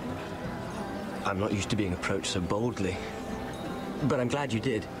 I'm not used to being approached so boldly. But I'm glad you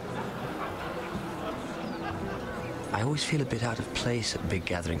did. I always feel a bit out of place at big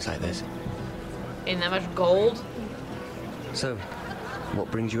gatherings like this. Ain't that much gold? So,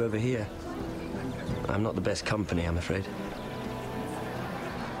 what brings you over here? I'm not the best company, I'm afraid.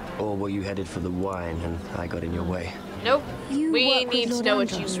 Or were you headed for the wine and I got in your way? Nope. We need to know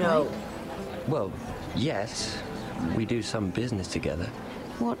what you know. Well, yes. We do some business together.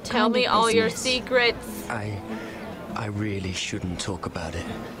 What? Tell me all your secrets. I really shouldn't talk about it.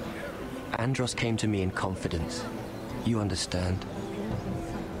 Andros came to me in confidence. You understand?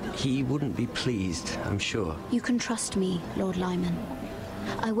 He wouldn't be pleased, I'm sure. You can trust me, Lord Lyman.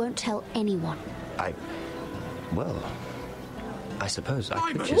 I won't tell anyone. Well, I suppose I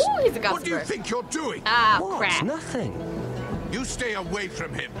could Lyman, just... Ooh, he's a gossiper. what do you think you're doing? Ah, What? crap. Nothing. You stay away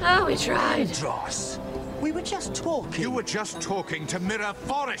from him. Oh, we tried. Andros. We were just talking. You were just talking to Mirror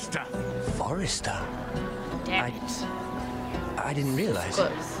Forrester. Forrester? Damn it. I didn't realize.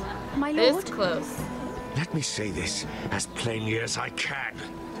 Close. My lord. This close. Let me say this as plainly as I can.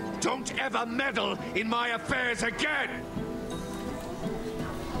 Don't ever meddle in my affairs again!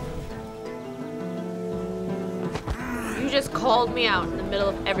 You just called me out in the middle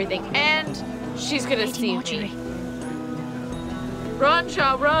of everything, and she's gonna see me. Run,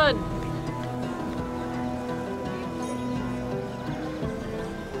 Shaw, run!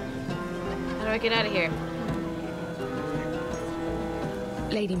 How do I get out of here?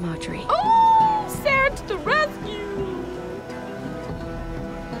 Lady Marjorie. Oh, Sarah to the rescue!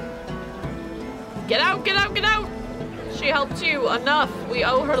 Get out, get out, get out! She helped you enough. We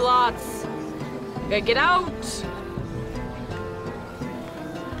owe her lots. Okay, get out!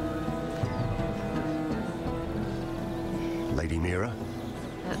 Lady Mira?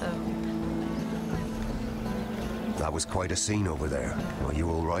 Uh-oh. That was quite a scene over there. Are you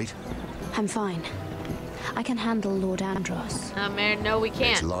all right? I'm fine. I can handle Lord Andros. Mary, no, we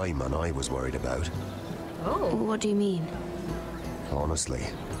can't. It's Lyman I was worried about. Oh. What do you mean? Honestly,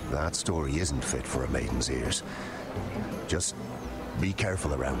 that story isn't fit for a maiden's ears. Just be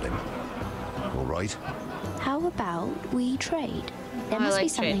careful around him. All right? How about we trade? There must be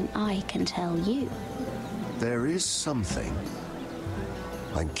something I can tell you. There is something.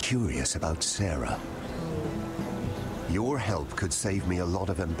 I'm curious about Sarah. Your help could save me a lot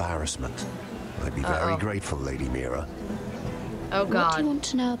of embarrassment. I'd be very grateful, Lady Mira. Oh, God. What do you want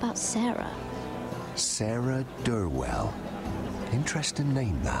to know about Sarah? Sarah Durwell. Interesting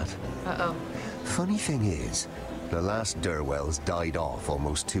name, that. Uh-oh. Funny thing is, the last Durwells died off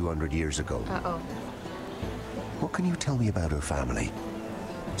almost 200 years ago. Uh-oh. What can you tell me about her family?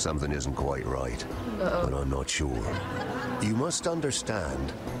 Something isn't quite right, but I'm not sure. You must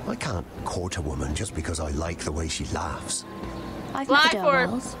understand, I can't court a woman just because I like the way she laughs. I've Fly met the for it.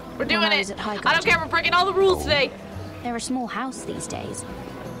 Durwells We're doing when I it. was at High I don't care. We're breaking all the rules today. They're a small house these days,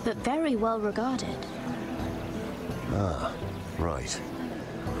 but very well regarded. Ah, right.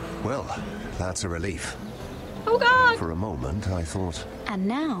 Well, that's a relief. Oh, God. For a moment, I thought... And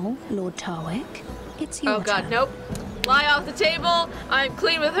now, Lord Tarwick, it's your Oh, God, turn. nope. Lie off the table. I'm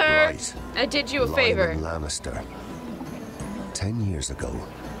clean with her. Right. I did you a favor. Lyman Lannister. 10 years ago,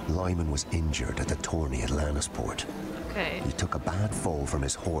 Lyman was injured at the tourney at Lannisport. Okay. He took a bad fall from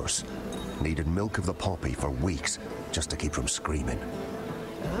his horse. Needed milk of the poppy for weeks just to keep from screaming.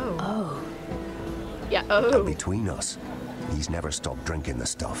 Oh. Yeah, oh. And between us, he's never stopped drinking the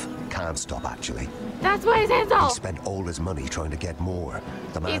stuff. Can't stop, actually. That's why his hands He off. spent all his money trying to get more.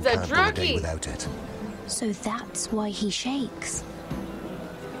 The man He's a can't go a day druggie. without it. So that's why he shakes.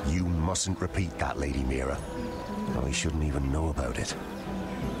 You mustn't repeat that, Lady Mira. I shouldn't even know about it.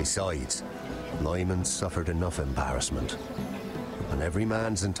 Besides, Lyman suffered enough embarrassment. And every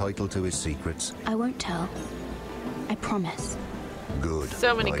man's entitled to his secrets. I won't tell. I promise. Good.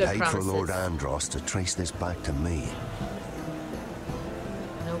 So many good I'd hate promises. for Lord Andros to trace this back to me.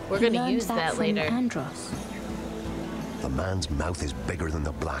 Nope, we're He gonna learned use that from later. Andros. The man's mouth is bigger than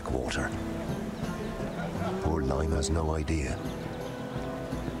the Blackwater. Poor Lyme has no idea.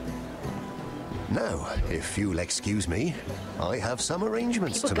 Now, if you'll excuse me, I have some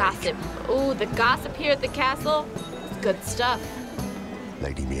arrangements People to gossip. Ooh, the gossip here at the castle. It's good stuff.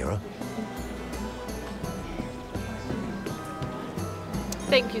 make. Lady Mira.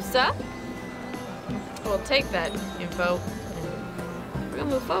 Thank you, sir. We'll take that info. We're gonna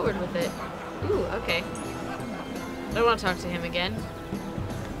move forward with it. Ooh, okay. I don't want to talk to him again.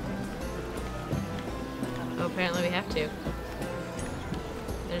 Oh, apparently we have to.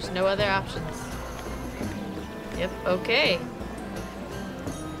 There's no other options. Yep, okay.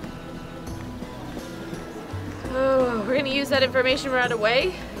 Oh, we're gonna use that information right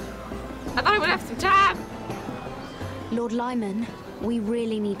away. I thought I would have some time. Lord Lyman, we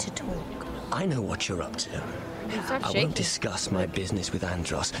really need to talk. I know what you're up to. Stop I shaking. won't discuss my business with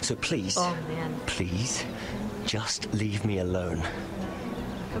Andros, so please, Oh, man. please, just leave me alone.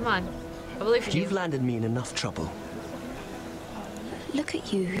 Come on. I believe in you. You've landed me in enough trouble. Look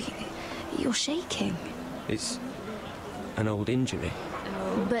at you. You're shaking. It's an old injury.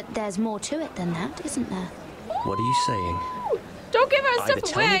 But there's more to it than that, isn't there? What are you saying? Don't give our Either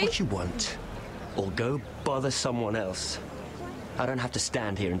stuff tell me away. what you want, or go bother someone else. I don't have to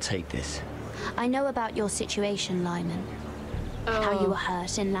stand here and take this. I know about your situation, Lyman. How you were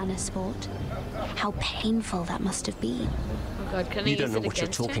hurt in Lannisport. How painful that must have been. Oh God, can I You use don't know it what you're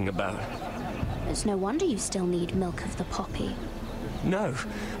against her? talking about. It's no wonder you still need milk of the poppy. No,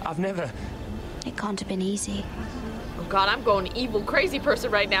 I've never... It can't have been easy. Oh God, I'm going evil, crazy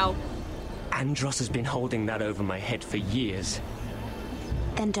person right now. Andros has been holding that over my head for years.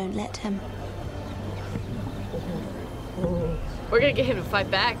 Then don't let him. We're gonna get him to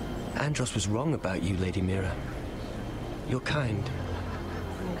fight back. Andros was wrong about you, Lady Mira. You're kind.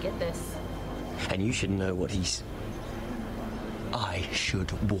 Get this. And you should know what he's... I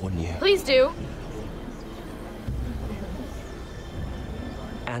should warn you. Please do.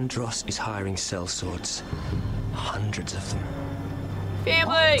 Andros is hiring sellswords. Hundreds of them.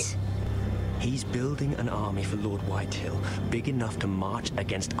 Family! What? He's building an army for Lord Whitehill, big enough to march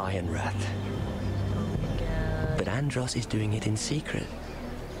against Ironrath. But Andros is doing it in secret.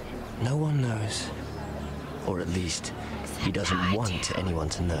 No one knows. Or at least, he doesn't want anyone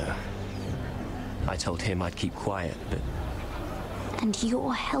to know. I told him I'd keep quiet, but... And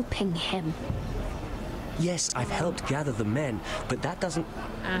you're helping him. Yes, I've helped gather the men, but that doesn't...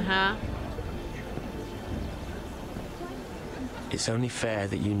 Uh-huh. It's only fair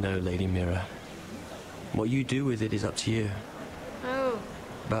that you know, Lady Mira. What you do with it is up to you. Oh.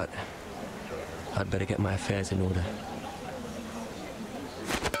 But I'd better get my affairs in order.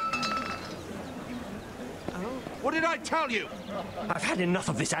 What did I tell you? I've had enough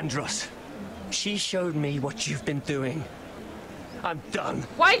of this, Andros. She showed me what you've been doing. I'm done.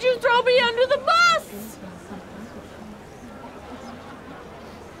 Why'd you throw me under the bus?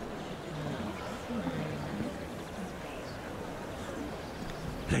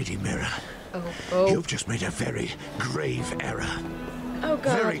 Lady Mira, you've just made a very grave error. Oh,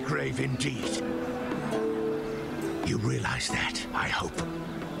 God. Very grave indeed. You realize that, I hope.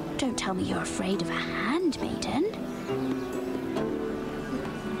 Don't tell me you're afraid of a handmaiden.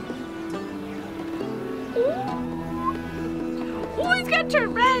 Oh, he's got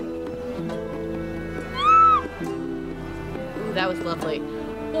turned red. Ooh, that was lovely.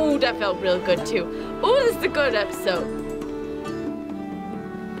 Ooh, that felt real good too. Ooh, this is a good episode.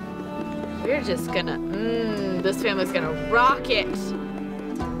 We're just gonna, this family's gonna rock it.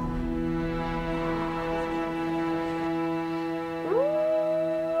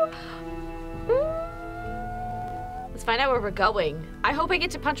 Let's find out where we're going. I hope I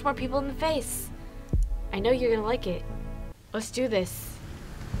get to punch more people in the face. I know you're gonna like it. Let's do this.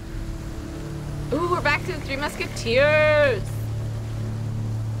 Ooh, we're back to the Three Musketeers.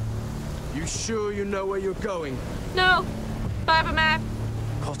 You sure you know where you're going? No, but I have a map.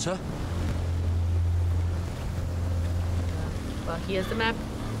 Cotter? Well, he has the map.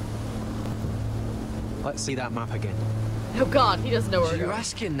 Let's see that map again. Oh God, he doesn't know where we're You're going.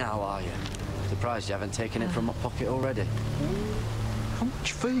 asking now, are you? Surprised you haven't taken it from my pocket already. How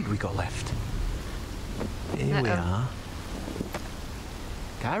much food we got left? Here we are.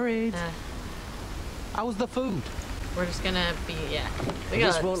 Carried. How's the food? We're just gonna be, yeah. We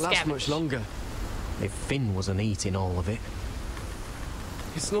This gotta won't last scavenge. much longer. If Finn wasn't eating all of it.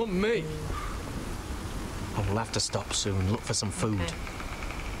 It's not me. I'll have to stop soon, look for some food. Okay.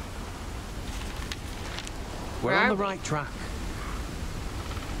 We're Where on are the we? right track.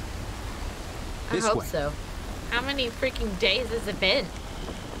 I This hope way. so. How many freaking days has it been?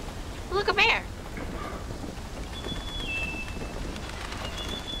 Look, a bear.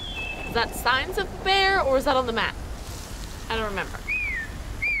 Is that signs of a bear or is that on the map? I don't remember.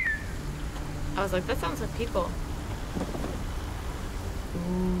 I was like, that sounds like people.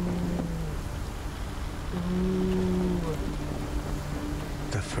 Ooh.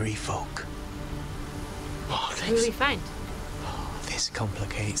 The free folk. Who do we find? This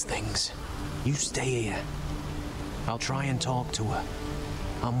complicates things. You stay here. I'll try and talk to her.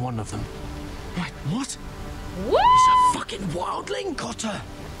 I'm one of them. Wait, what? What? He's a fucking wildling, Cotter.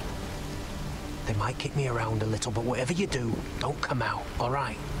 They might kick me around a little, but whatever you do, don't come out,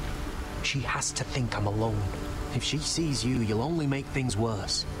 alright? She has to think I'm alone. If she sees you, you'll only make things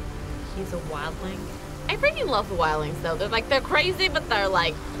worse. He's a wildling. I freaking love the wildlings though. They're crazy, but they're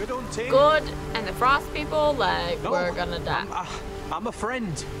like Good. good. And the frost people, like, No, we're gonna die. I'm a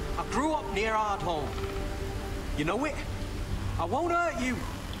friend. I grew up near Ardholm. You know it? I won't hurt you.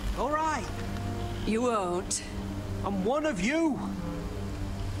 Alright. You won't. I'm one of you.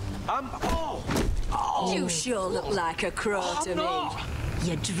 You sure look like a crow to me.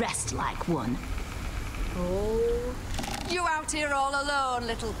 You're dressed like one. Oh. You out here all alone,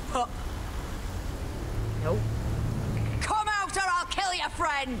 little pup? Nope. Come out or I'll kill your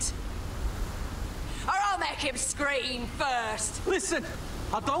friend! Or I'll make him scream first! Listen,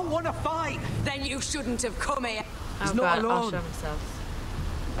 I don't want to fight! Then you shouldn't have come here. Oh God, I'll show myself.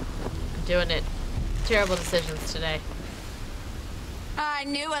 I'm doing it. Terrible decisions today. I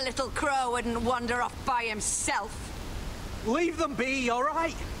knew a little crow wouldn't wander off by himself. Leave them be,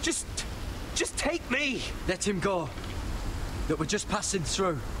 alright? Just take me. Let him go. That we're just passing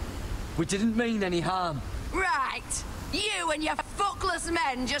through. We didn't mean any harm. Right. You and your fuckless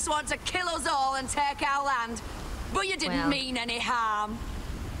men just want to kill us all and take our land. But you didn't mean any harm.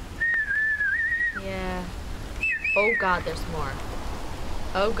 Yeah. Oh god, there's more.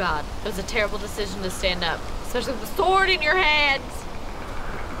 Oh god. It was a terrible decision to stand up. Especially with the sword in your hands.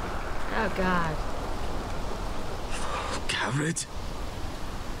 Oh god. Garrett.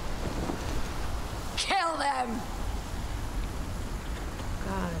 Kill them!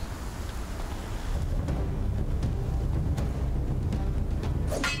 God.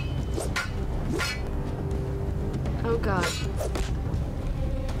 Oh god.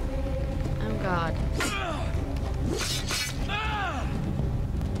 Oh god.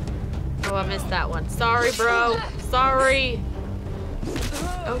 Oh, I missed that one. Sorry, bro. Sorry.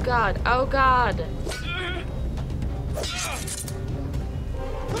 Oh god. Oh god.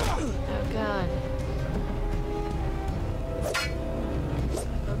 Oh god.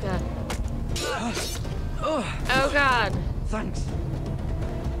 Oh god. Oh god. Thanks.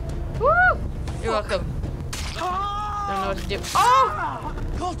 Woo! You're welcome. I don't know what to do. Oh!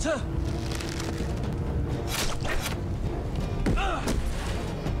 Got her!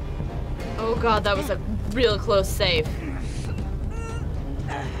 Oh god, that was a real close save.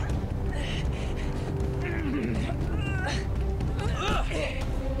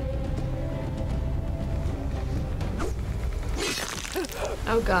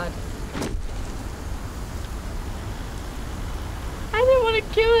 Oh god. I didn't want to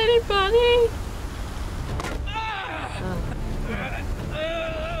kill anybody.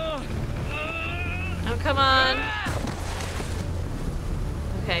 Oh, come on.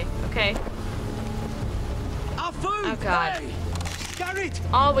 Okay, okay. Our food! Oh god. Hey! Garrett!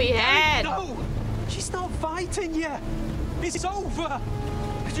 All we had! No! She's not fighting yet! It's over!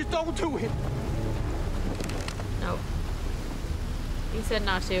 Just don't do it! Nope. He said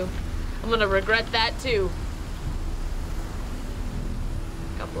not to. I'm gonna regret that too.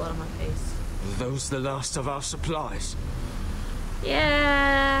 Got blood on my face. Are those the last of our supplies?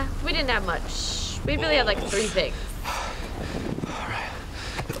 Yeah, we didn't have much. We really had like 3 things.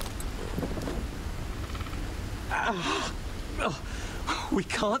 We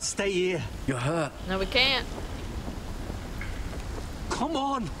can't stay here. You're hurt. No, we can't. Come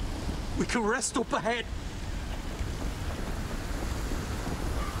on! We can rest up ahead.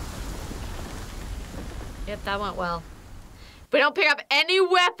 Yep, that went well. If we don't pick up any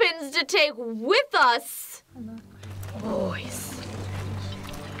weapons to take with us, boys.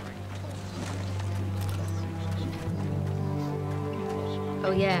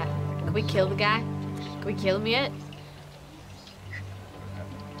 Oh yeah, can we kill the guy? Can we kill him yet?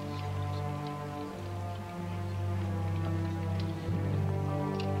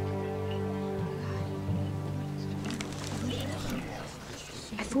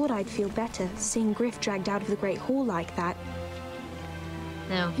 I thought I'd feel better seeing Griff dragged out of the Great Hall like that.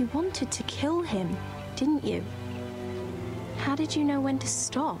 No. You wanted to kill him, didn't you? How did you know when to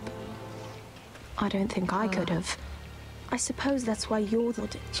stop? I don't think I could have. I suppose that's why you're the...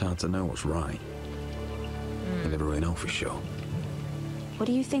 It's hard to know what's right. You never really know for sure. What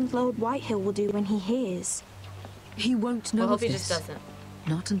do you think Lord Whitehill will do when he hears? He won't know Well, of hope he this. just doesn't.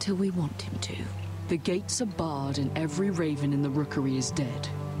 Not until we want him to. The gates are barred and every raven in the rookery is dead.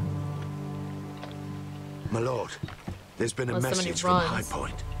 My lord, there's been a Well, somebody message from High runs.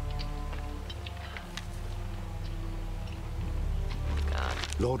 Point. God.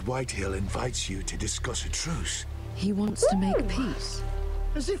 Lord Whitehill invites you to discuss a truce. He wants to make peace.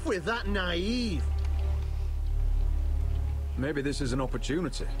 As if we're that naive. Maybe this is an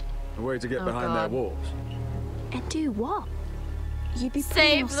opportunity. A way to get behind their walls. And do what? You'd be putting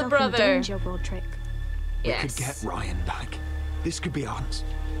Save the yourself in brother. danger, Roderick. Yes. We could get Ryan back. This could be ours.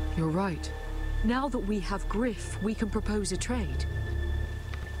 You're right. Now that we have Griff, we can propose a trade.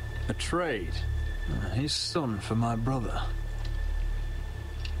 A trade? His son for my brother.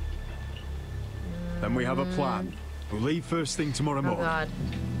 Then we have a plan. We'll leave first thing tomorrow morning. Oh god.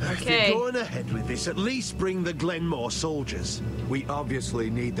 If Okay. you're going ahead with this, at least bring the Glenmore soldiers. We obviously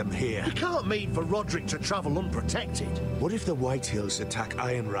need them here. You can't mean for Roderick to travel unprotected. What if the Whitehills attack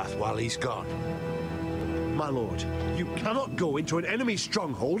Ironrath while he's gone? My lord, you cannot go into an enemy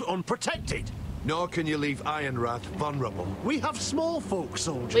stronghold unprotected. Nor can you leave Ironrath vulnerable. We have small folk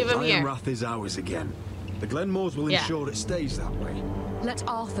soldiers. Leave him here. Ironrath is ours again. The Glenmores will Yeah. ensure it stays that way. Let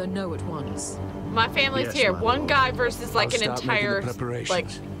Arthur know at once. My family's Yes, here. my One lord. guy versus like I'll an start making the entire preparations. like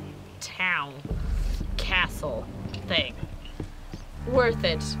town, castle thing. Worth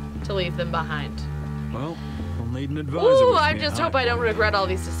it to leave them behind. Well, we'll need an advisor. Ooh, with I me just at hope High I don't Point. regret all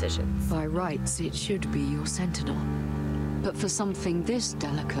these decisions. By rights, it should be your sentinel. But for something this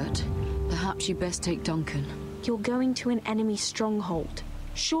delicate, Perhaps you best take Duncan. You're going to an enemy stronghold.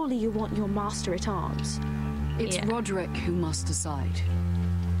 Surely you want your master at arms. It's Roderick who must decide.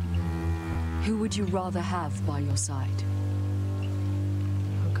 Who would you rather have by your side?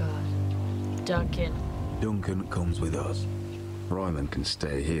 Oh god. Duncan. Duncan comes with us. Ryman can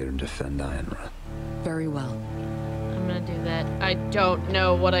stay here and defend Ironra. Very well. I'm gonna do that. I don't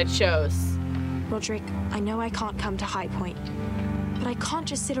know what I chose. Roderick, I know I can't come to High Point, but I can't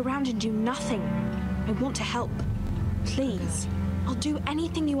just sit around and do nothing. I want to help. Please. I'll do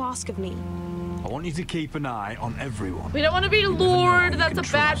anything you ask of me. I want you to keep an eye on everyone. We don't want to be Lord. That's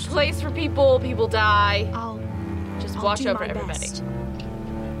a bad place for people. People die. I'll watch do over my everybody. best.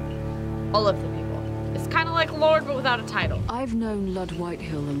 All of the people. It's kind of like Lord, but without a title. I've known Lud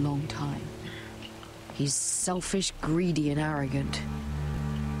Whitehill a long time. He's selfish, greedy, and arrogant.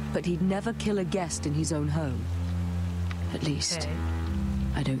 But he'd never kill a guest in his own home. At least,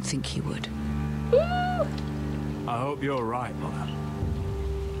 I don't think he would. Woo! I hope you're right, Mother.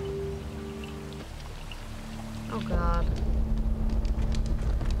 Oh god.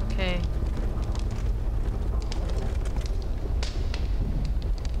 Okay.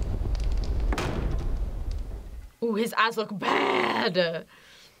 Ooh, his eyes look bad.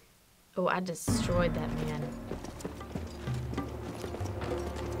 Oh, I destroyed that man.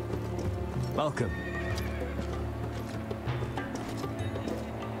 Welcome.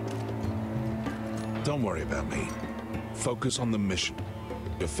 Don't worry about me. Focus on the mission.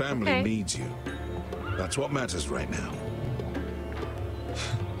 Your family needs you. That's what matters right now.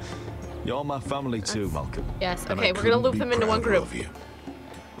 You're my family too, Malcolm. Yes, And okay, I we're gonna loop couldn't them be into one prouder group. of you.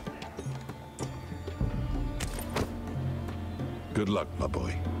 Good luck, my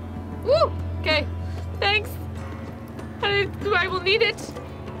boy. Woo! Okay, thanks. I will need it.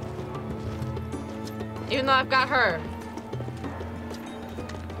 Even though I've got her.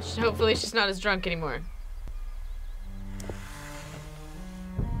 Hopefully she's not as drunk anymore.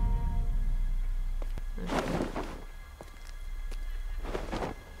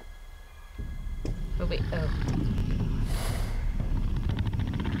 Oh, wait, oh.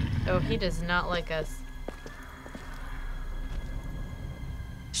 Oh, he does not like us.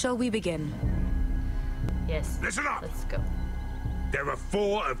 Shall we begin? Yes. Listen up! Let's go. There are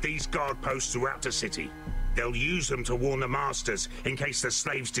 4 of these guard posts throughout the city. They'll use them to warn the masters in case the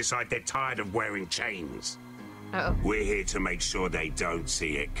slaves decide they're tired of wearing chains. Uh-oh. We're here to make sure they don't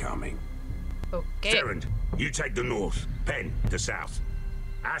see it coming. Okay. Ferrand, you take the north. Penn, the south.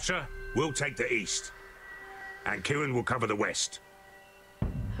 Asher, we'll take the east. And Kieran will cover the west.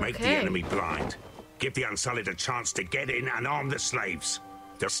 Make the enemy blind. Give the Unsullied a chance to get in and arm the slaves.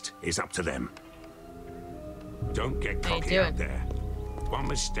 The rest is up to them. Don't get cocky out there. One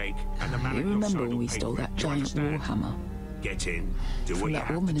mistake, and the man You remember when we stole that giant warhammer? Get in, do From what you that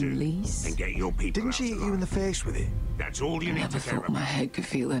have woman to in do, Lee's? and get your people. Didn't she hit you in the face with it? That's all you I need never to care thought my about. head could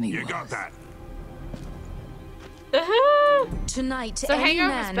feel any You worse. got that? Tonight, So any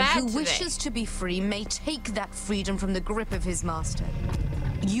Hangover is man bad who today. wishes to be free may take that freedom from the grip of his master.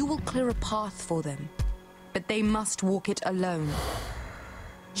 You will clear a path for them, but they must walk it alone.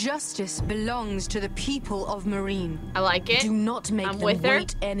 Justice belongs to the people of Marine. I like it. Do not make I'm them with her.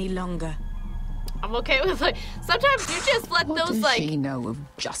 wait any longer. I'm okay with like sometimes you just let What those does like she know of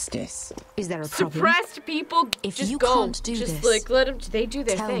justice? Is there a problem? suppressed people If just you go. can't do just this, like let them. They do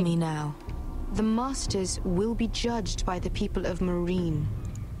their Tell thing. me now. The masters will be judged by the people of Marine,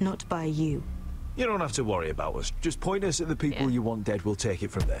 not by you. You don't have to worry about us. Just point us at the people you want dead. We'll take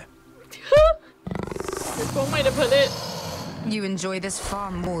it from there. That's one way to put it. You enjoy this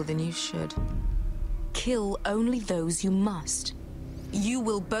far more than you should. Kill only those you must. You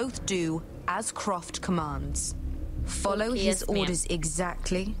will both do as Croft commands. Follow Okay, his yes, ma'am. orders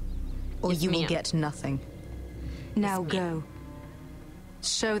exactly, or Yes, you will ma'am. get nothing. Now go.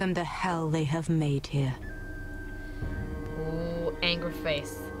 Show them the hell they have made here. Ooh, anger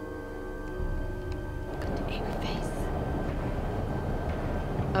face. Look at the anger face.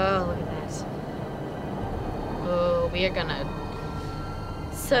 Oh, look at that. Oh, we are gonna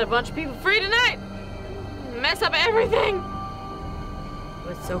set a bunch of people free tonight. Mess up everything. Oh,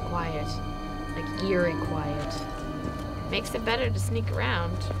 it's so quiet, like eerie quiet. Makes it better to sneak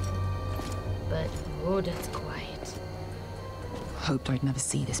around, but oh, that's quiet. Hoped I'd never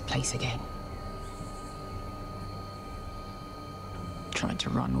see this place again. Tried to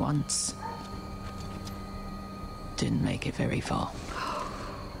run once. Didn't make it very far.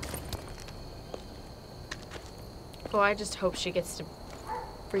 Oh, I just hope she gets to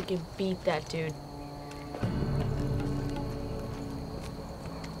freaking beat that dude.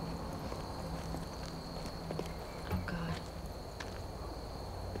 Oh god.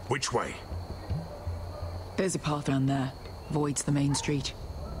 Which way? There's a path around there. Voids the main street.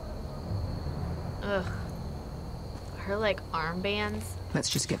 Ugh. Her, like, armbands. Let's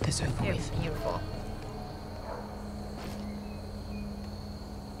just get this over They're with. beautiful.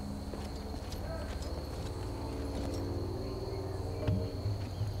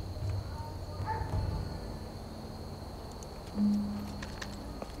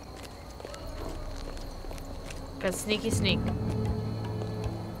 Got sneaky sneak.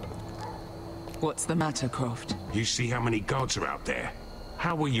 What's the matter, Croft? You see how many guards are out there?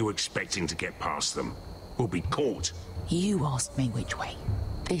 How were you expecting to get past them? We'll be caught. You asked me which way.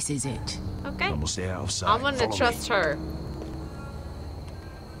 This is it. Okay. Almost there outside. I'm gonna trust her.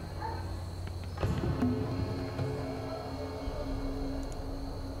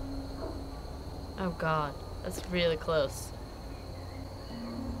 Oh god, that's really close.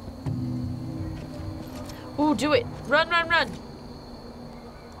 Ooh, do it! Run, run, run!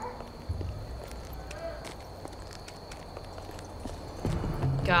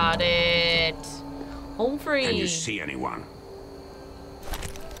 Got it. Home free. Can you see anyone?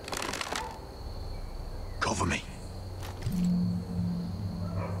 Cover me.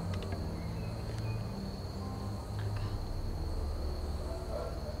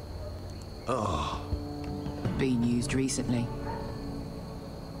 Oh. Been used recently.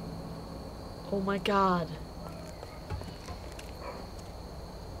 Oh my god.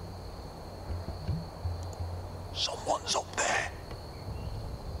 Someone's up there.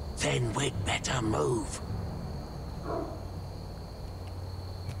 Then we'd better move.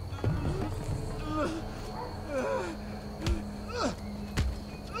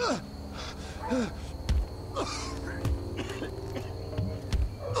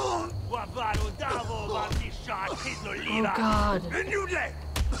 Oh god.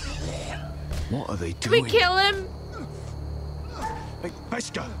 What are they Can doing? we kill him? Hey,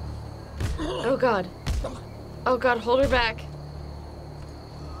 Pesca! Oh god. Oh god, hold her back.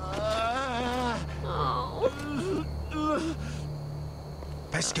 Oh.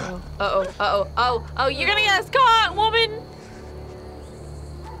 Pesca! Uh-oh, uh-oh, oh, you're gonna get us caught, woman!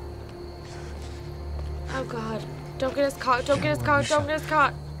 Oh god. Don't get us caught, don't get us caught, don't get us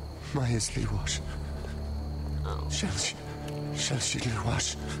caught. Majesty wash. Oh. Shall she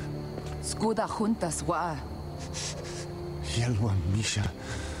wash? Skuda juntas wa. Yelwa Misha.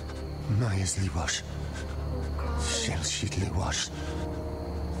 Majesty wash. Shall she wash?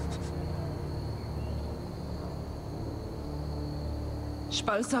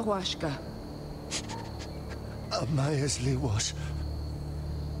 Spalsa washka. Majesty wash.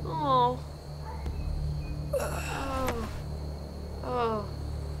 Oh. Oh. Oh.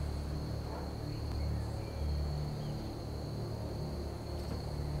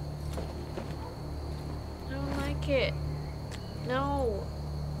 I don't like it. No.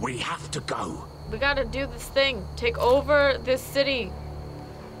 We have to go. We gotta do this thing. Take over this city.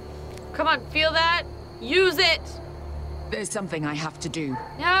 Come on, feel that? Use it! There's something I have to do.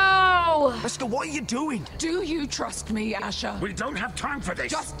 No! Pesca, what are you doing? Do you trust me, Asher? We don't have time for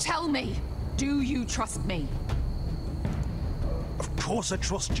this. Just tell me. Do you trust me? Of course I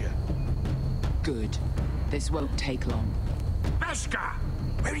trust you. Good. This won't take long. Pesca!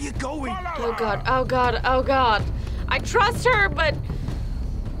 Where are you going? Oh god, oh god, oh god. I trust her, but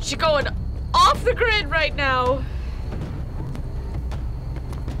she's going off the grid right now.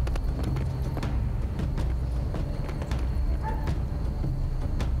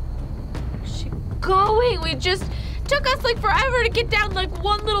 Going. We just took us like forever to get down like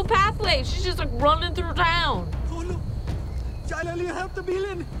one little pathway. She's just like running through town.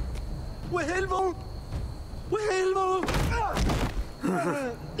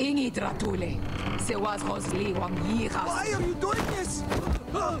 Ingi Dratule. Why are you doing this?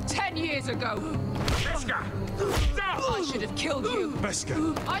 10 years ago. Pesca! I should have killed you.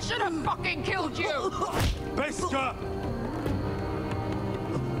 Pesca! I should have fucking killed you. Pesca!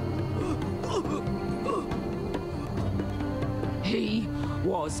 He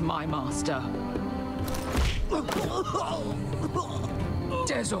was my master.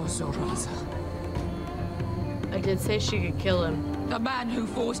 Dezozoraza. I did say she could kill him. The man who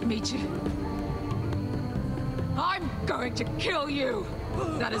forced me to... I'm going to kill you.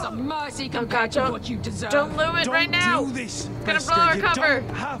 That is a mercy compared to what you deserve. Don't loom it right now. Do this. Gonna blow our cover. You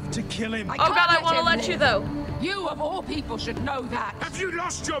don't have to kill him. Oh god, I want to let you though. You of all people should know that. Have you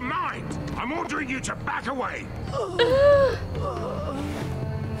lost your mind? I'm ordering you to back away.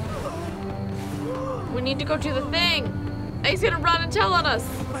 We need to go do the thing. He's gonna run and tell on us.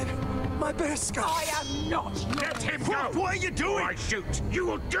 My best guy. I am not. Let him go. What are you doing? I shoot. You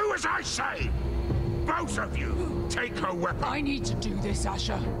will do as I say. Both of you, take her weapon. I need to do this,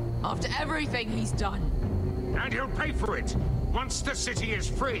 Asher. After everything he's done. And he'll pay for it. Once the city is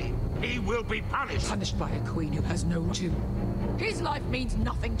free, he will be punished. Punished by a queen who has no two. His life means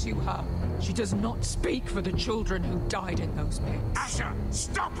nothing to her. She does not speak for the children who died in those pits. Asher,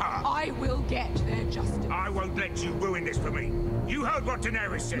 stop her! I will get their justice. I won't let you ruin this for me. You heard what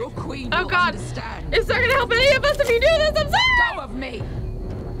Daenerys said. Your queen Oh will God! understand. It's not gonna help any of us if you do this. I'm sorry. Go of me.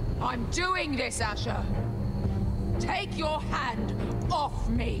 I'm doing this, Asher. Take your hand off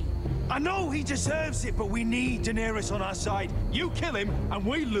me. I know he deserves it, but we need Daenerys on our side. You kill him, and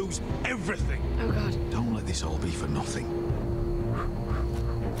we lose everything. Oh God! Don't let this all be for nothing.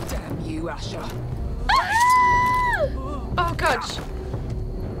 Damn you, Asher. Ah! Oh gosh.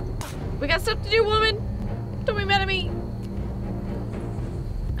 We got stuff to do, woman. Don't be mad at me.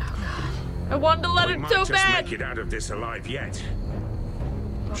 Oh God. I wanted to let We it might so just bad. make it out of this alive yet.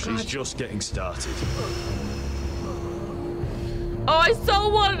 Oh, She's God. just getting started. Oh, I so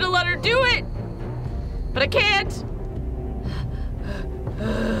wanted to let her do it, but I can't.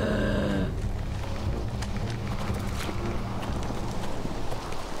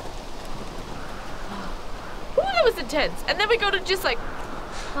 Ooh, that was intense. And then we go to just like...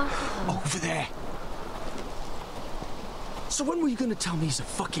 Over there. So when were you gonna tell me he's a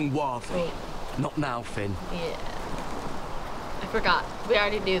fucking wildling? Wait. Not now, Finn. Yeah. I forgot. We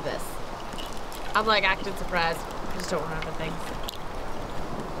already knew this. I'm like acting surprised. I just don't remember things.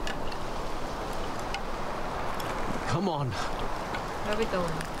 Come on. Where are we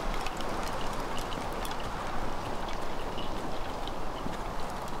going?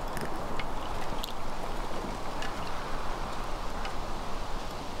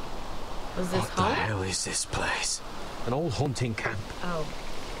 Was this What home? the hell is this place? An old hunting camp. Oh.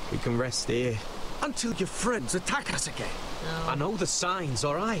 We can rest here until your friends attack us again. No. I know the signs,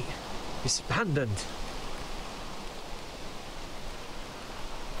 all right? It's abandoned.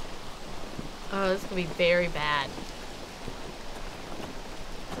 Oh, this could be very bad.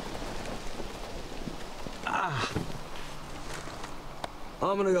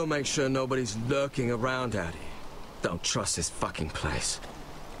 I'm gonna go make sure nobody's lurking around out here. Don't trust this fucking place.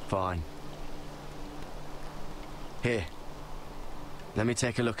 Fine. Here. Let me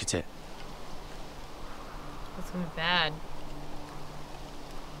take a look at it. That's gonna be bad.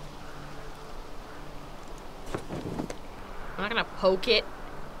 I'm not gonna poke it.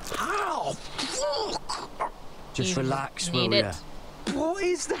 Ow! Fuck! Just relax, need will ya? it. What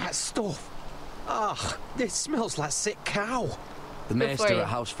is that stuff? Ugh, it smells like sick cow. The Good for maester you. at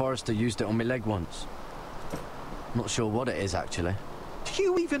House Forrester used it on my leg once. Not sure what it is, actually. Do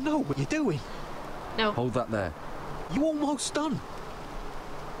you even know what you're doing? No. Hold that there. You almost done.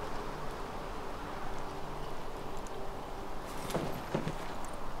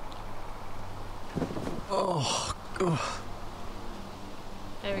 Oh, God.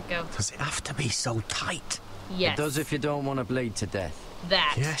 There we go. Does it have to be so tight? Yes. It does if you don't want to bleed to death.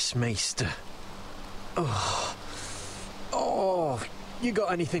 That. Yes, Maester. Oh. Oh, you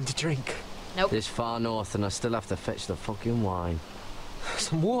got anything to drink? Nope. This far north and I still have to fetch the fucking wine.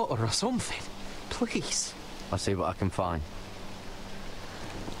 Some water or something, please. I'll see what I can find.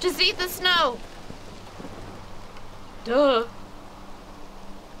 Just eat the snow. Duh.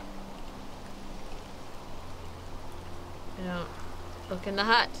 I don't look in the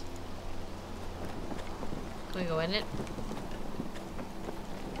hut. Can we go in it?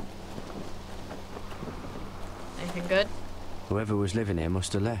 Anything good? Whoever was living here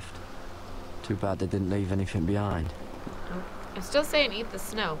must have left. Too bad they didn't leave anything behind. Nope. I'm still saying eat the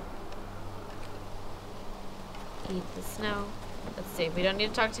snow. Eat the snow. Let's see. We don't need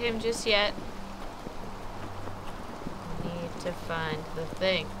to talk to him just yet. We need to find the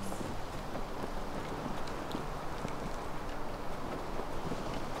things.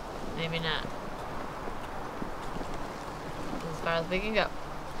 Maybe not. As far as we can go.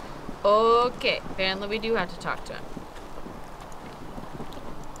 Okay. Apparently we do have to talk to him.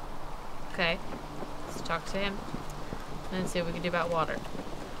 Okay. Let's talk to him. And see what we can do about water.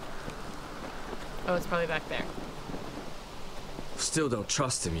 Oh, it's probably back there. Still don't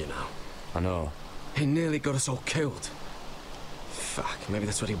trust him, you know. I know. He nearly got us all killed. Fuck, maybe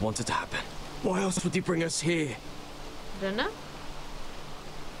that's what he wanted to happen. Why else would he bring us here? Don't know.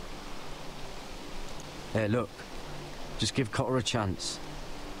 Hey, look. Just give Cotter a chance.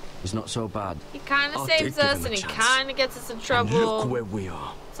 He's not so bad. He kind of I saves did give us him a and he chance. kind of gets us in And trouble. look where we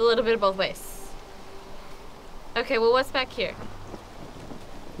are. It's a little bit of both ways. Okay, well, what's back here?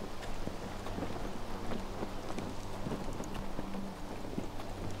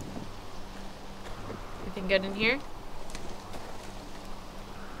 Anything good in here?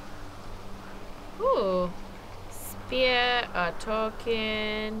 Ooh. Spear, a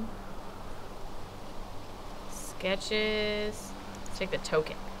token. Sketches. Let's take the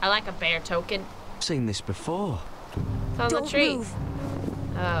token. I like a bear token. Seen this before. It's on the tree. Move.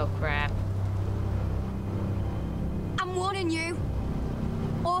 Oh, crap. I'm warning you.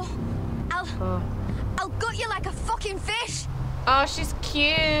 Or I'll gut you like a fucking fish. Oh, she's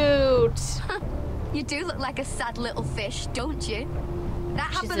cute. You do look like a sad little fish, don't you? That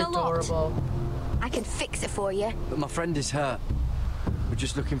She's happened a lot. adorable. I can fix it for you. But my friend is hurt. We're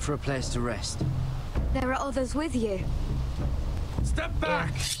just looking for a place to rest. There are others with you. Step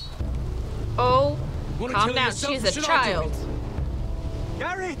back! Oh, Wanna calm kill down. yourself, She's or a should I do child. it?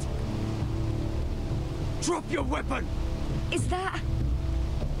 Garrett! Drop your weapon! Is that...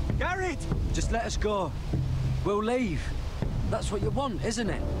 Garrett! Just let us go. We'll leave. That's what you want, isn't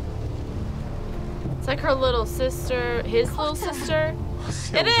it? It's like her little sister, his little sister.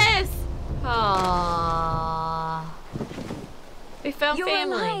 It is! Aww. We found You're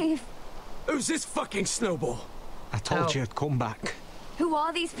family. alive. Who's this fucking snowball? I told you I'd come back. Who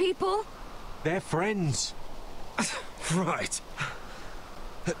are these people? They're friends. Right.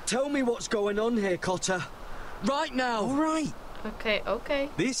 Tell me what's going on here, Cotter. Right now. All right. Okay, okay.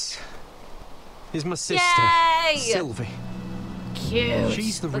 This is my sister, Yay! Sylvie. Cute.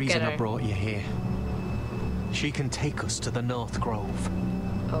 She's the Look reason at I her. brought you here. She can take us to the North Grove.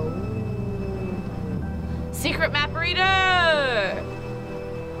 Oh. Secret map reader!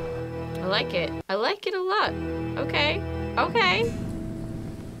 I like it. I like it a lot. Okay. Okay.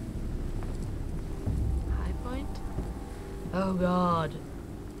 High point? Oh god.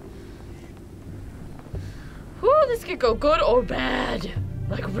 Whew, this could go good or bad.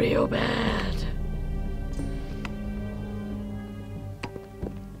 Like real bad.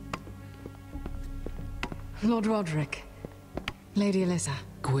 Lord Roderick. Lady Alyssa.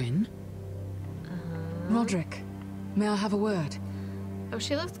 Gwyn? Roderick, may I have a word? Oh,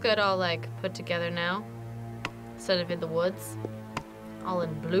 she looks good all like put together now. Instead of in the woods. All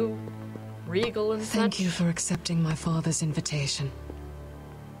in blue. Regal and Thank such. you for accepting my father's invitation.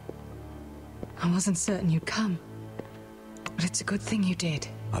 I wasn't certain you'd come, but it's a good thing you did.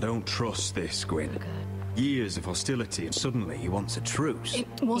 I don't trust this, Gwyn. Years of hostility and suddenly he wants a truce. It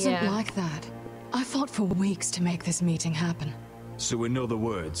wasn't like that. I fought for weeks to make this meeting happen. So in other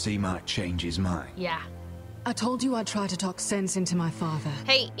words, he might change his mind. Yeah. I told you I'd try to talk sense into my father.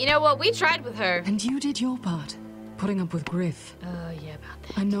 Hey, you know what? We tried with her. And you did your part, putting up with Griff. Oh, yeah, about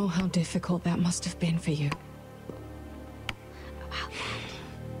that. I know how difficult that must have been for you. About that.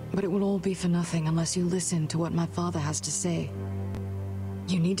 But it will all be for nothing unless you listen to what my father has to say.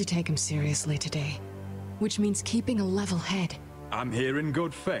 You need to take him seriously today, which means keeping a level head. I'm here in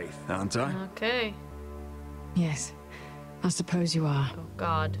good faith, aren't I? Okay. Yes, I suppose you are. Oh,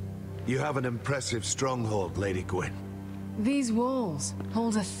 God. You have an impressive stronghold, Lady Gwyn. These walls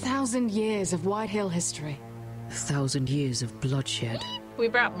hold 1,000 years of White Hill history. 1,000 years of bloodshed. We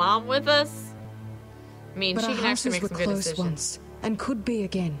brought Mom with us. I mean, But she our can actually houses make were some good close decisions. once, and could be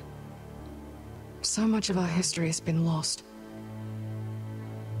again. So much of our history has been lost.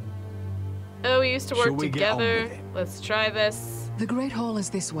 Oh, we used to Shall work we get on together. with it? Let's try this. The Great Hall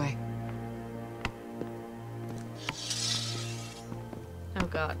is this way. Oh,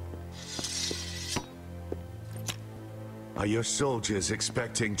 God. Are your soldiers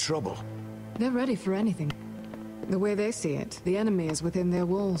expecting trouble? They're ready for anything. The way they see it, the enemy is within their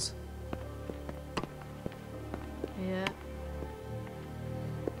walls. Yeah.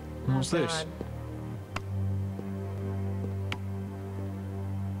 What's this?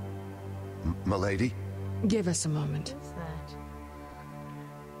 My lady? Give us a moment. What is that?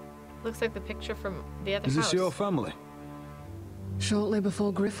 Looks like the picture from the other Is house. this your family? Shortly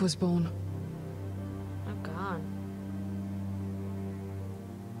before Griff was born. Oh, God.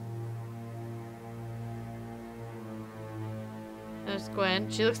 There's Gwen.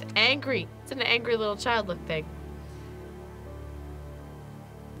 She looks angry. It's an angry little child look thing.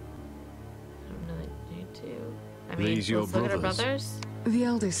 I don't really need to. I mean, These your let's look at her brothers? brothers. The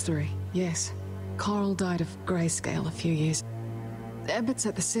eldest three, yes. Carl died of grayscale a few years. Ebbett's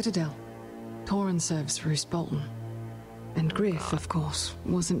at the Citadel. Torrin serves Roose Bolton. And Griff, of course,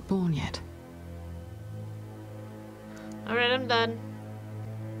 wasn't born yet. Alright, I'm done.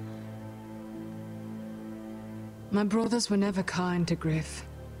 My brothers were never kind to Griff.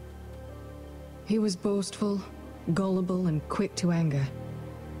 He was boastful, gullible, and quick to anger.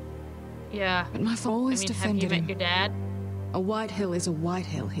 Yeah. But my father always I mean, have you defended met him. your dad? A White Hill is a White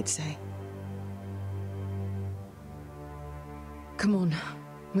Hill, he'd say. Come on.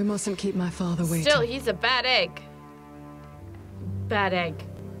 We mustn't keep my father waiting. Still, he's a bad egg. Bad egg.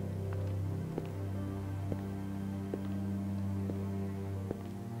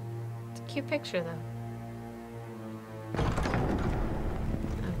 cute picture, though.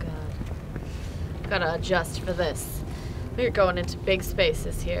 Oh, God. Gotta adjust for this. We're going into big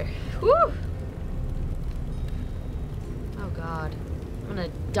spaces here. Woo! Oh, God. I'm gonna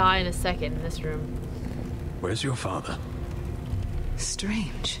die in a second in this room. Where's your father?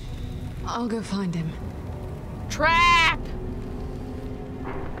 Strange. I'll go find him. Trap!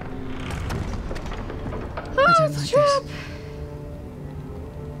 Oh, I don't it's like a trap! this.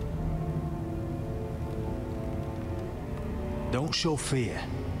 Don't show fear.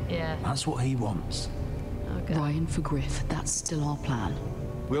 Yeah. That's what he wants. Okay. Ryan for Griff, that's still our plan.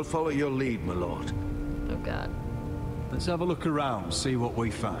 We'll follow your lead, my lord. Oh, God. Let's have a look around, see what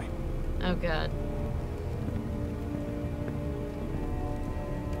we find. Oh, God.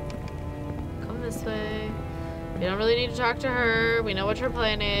 Come this way. We don't really need to talk to her. We know what her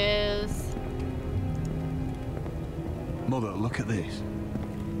plan is. Mother, look at this.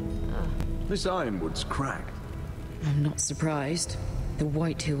 This ironwood's cracked. I'm not surprised. The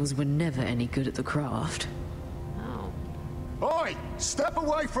White Hills were never any good at the craft. Oh. Oi! Step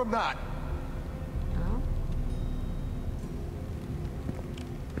away from that! Oh?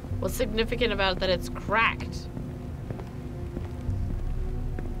 What's significant about it that it's cracked?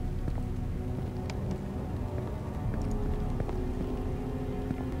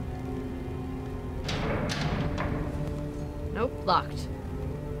 Nope, locked.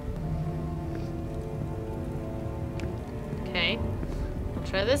 Okay, I'll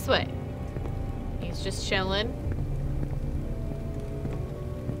try this way. He's just chilling.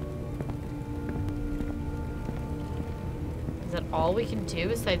 Is that all we can do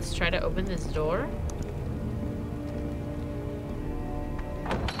besides try to open this door?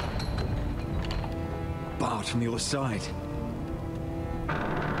 Barred from the other side.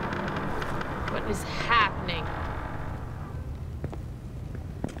 What is happening?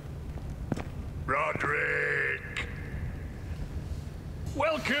 Roderick!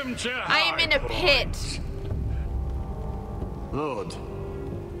 Welcome to I am in a pit. Lord,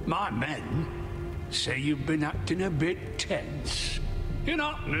 my men say you've been acting a bit tense. You're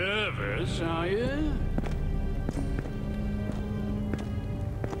not nervous, are you?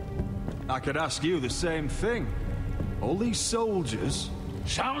 I could ask you the same thing. All these soldiers...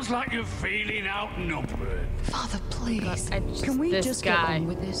 Sounds like you're feeling outnumbered. Father, please. Can we this just guy. get on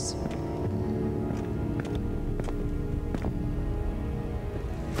with this?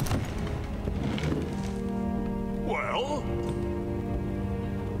 Well?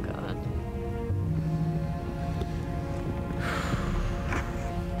 God.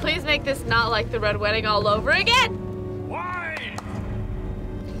 Please make this not like the Red Wedding all over again! Why?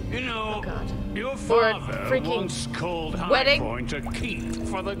 You know, your Or father freaking once called High wedding. Point a keep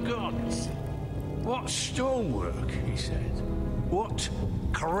for the gods. What stonework, he said. What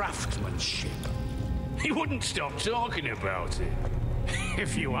craftsmanship. He wouldn't stop talking about it.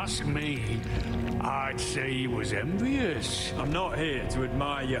 If you ask me, I'd say he was envious. I'm not here to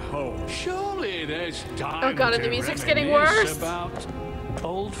admire your home. Surely there's time Oh God, and to the music's getting reminisce worse. about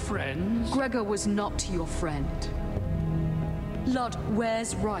old friends. Gregor was not your friend. Lud,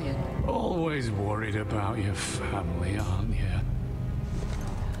 where's Ryan? Always worried about your family, aren't you?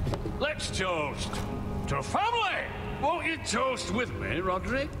 Let's toast to family! Won't you toast with me,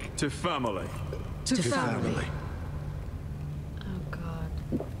 Roderick? To family. To family. Oh God.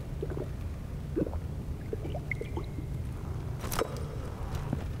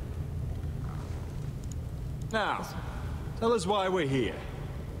 Now, tell us why we're here.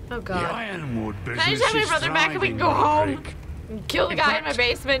 Oh The God. Ironwood business Can I just have my is brother back and we can go thriving, home? Roderick. And kill the guy in my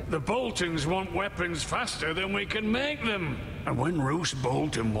basement. The Boltons want weapons faster than we can make them. And when Roose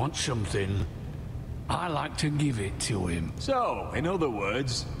Bolton wants something, I like to give it to him. So, in other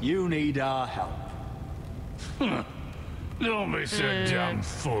words, you need our help. Don't be so damn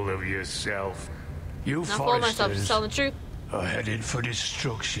full of yourself. You Not full of myself, just foresters telling the truth. are headed for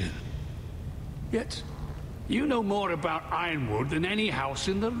destruction. Yet, you know more about Ironwood than any house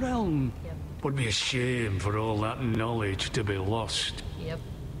in the realm. Yep. Would be a shame for all that knowledge to be lost. Yep.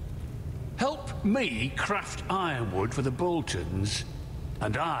 Help me craft ironwood for the Boltons,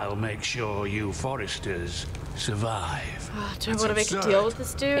 and I'll make sure you foresters survive. Do I want to make a deal with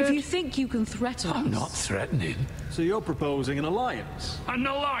this dude? If you think you can threaten us... I'm not threatening. So you're proposing an alliance? An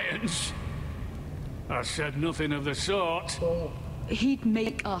alliance? I said nothing of the sort. He'd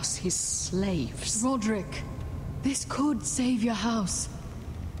make us his slaves. Roderick, this could save your house.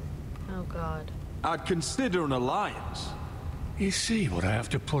 Oh God. I'd consider an alliance. You see what I have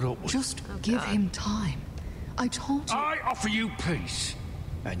to put up with? Just give him time. I told you. I offer you peace,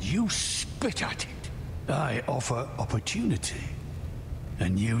 and you spit at it. I offer opportunity,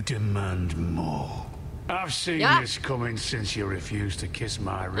 And you demand more. I've seen this coming since you refused to kiss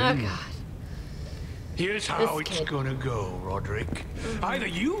my ring. Oh, God. Here's how it's gonna go, Roderick. Either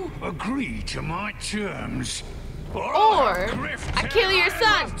you agree to my terms, or I kill your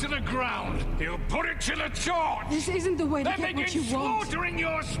son. To the ground. He'll put it to the torch. This isn't the way to get what you want. Slaughtering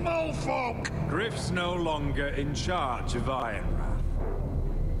your small folk. Griff's no longer in charge of Ironrath.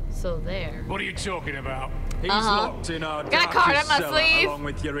 So there. What are you talking about? He's locked in our got a card up my cellar sleeve. along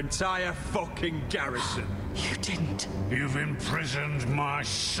with your entire fucking garrison. You didn't. You've imprisoned my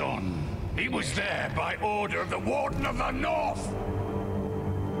son. He was there by order of the Warden of the North.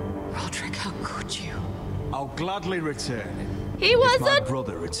 Roderick, how could you? I'll gladly return him. He was my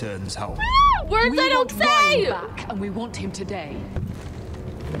brother returns home. Words I don't say. Back, and we want him today.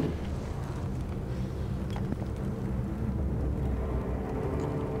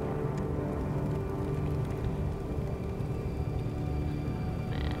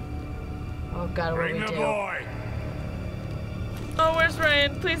 Oh God, what do we do? Boy. Oh, where's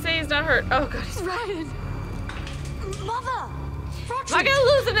Ryan? Please say he's not hurt. Oh God, he's Ryan! Mother! Roderick! Am I gonna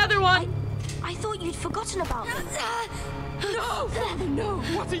lose another one? I thought you'd forgotten about me. No! No!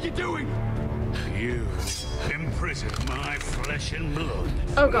 What are you doing? You imprisoned my flesh and blood.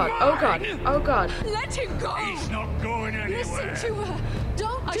 Oh God, oh God, oh God. Let him go! He's not going anywhere. Listen to her!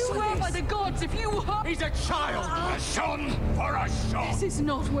 Don't I swear by the gods, if you hurt... He's a child! A son for a son! This is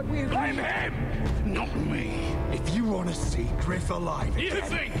not what we agreed. Blame him, not me. If you want to see Griff alive again... You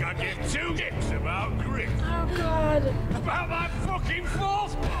think I give two shits about Griff? Oh God. About my fucking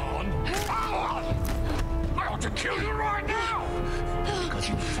fourthborn? I ought to kill you right now! Because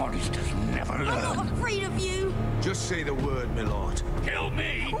you foresters never learn. I'm not afraid of you. Just say the word, my lord. Kill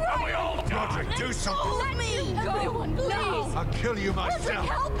me, and we all die. Roderick, do something. Let me go. Everyone, please. I'll kill you myself.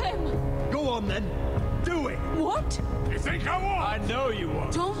 Help him! Go on then. Do it. What? You think I won't? I know you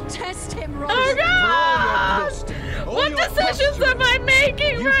won't. Don't test him, Oh Roderick. God! What decisions am I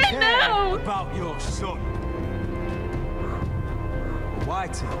making right now? About your son.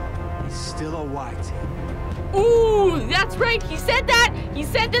 Whitey is still a Whitey. Ooh, that's right. He said that. He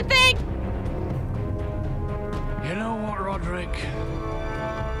said the thing. You know what, Roderick?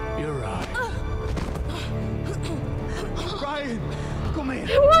 You're right. Ryan, come here.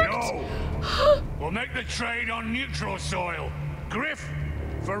 It worked. No! We'll make the trade on neutral soil. Griff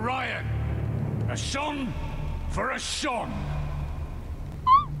for Ryan. A son for a son.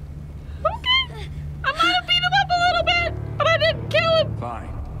 Okay. I might have beat him up a little bit, but I didn't kill him. Fine.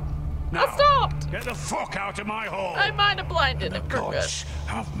 I Now, stopped. get the fuck out of my hall. I might have blinded him. Gods,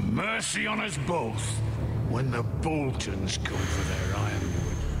 have mercy on us both when the Boltons come for their ironwood.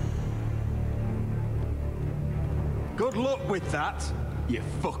 Good luck with that, you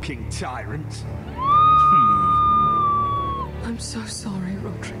fucking tyrant. I'm so sorry,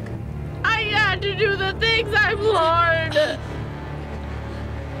 Roderick. I had to do the things I've learned.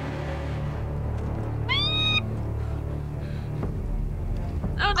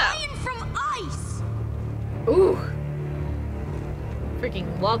 Oh no. Iron from ice. Ooh.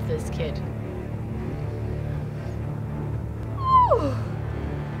 Freaking love this kid. Ooh.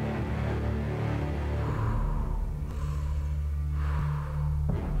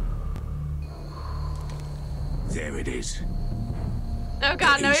 There it is. Oh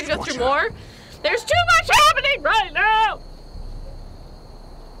God, now we have to go through more? There's too much happening right now!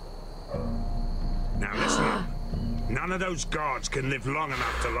 Now listen up. None of those guards can live long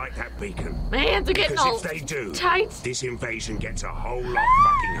enough to light that beacon. My hands are getting all Because if they do, tight. this invasion gets a whole lot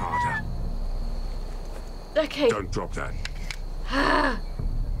fucking harder. Okay. Don't drop that.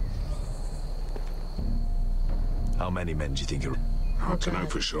 How many men do you think are... Hard to know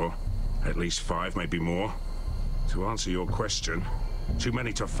for sure. At least 5, maybe more. To answer your question, too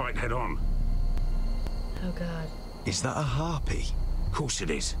many to fight head on. Oh God. Is that a harpy? Of course it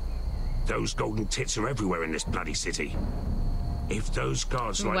is. Those golden tits are everywhere in this bloody city. If those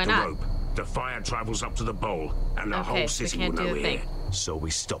guards Why light the not? rope, the fire travels up to the bowl, and the Okay, whole so we city can't will do know the we're thing. here. So we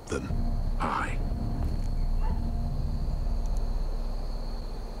stop them. Aye.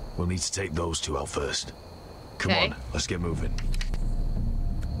 We'll need to take those two out first. Come Okay. on, let's get moving.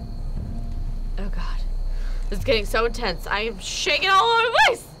 Oh God. This is getting so intense. I am shaking all over the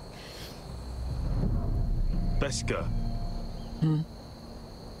place! Beska.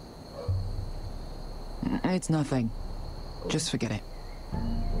 It's nothing. Just forget it.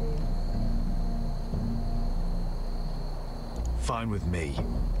 Fine with me.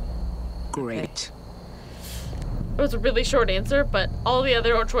 Great. It was a really short answer, but all the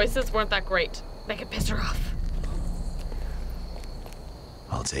other choices weren't that great. They could piss her off.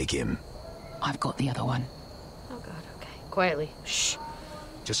 I'll take him. I've got the other one. Oh God, okay. Quietly. Shh.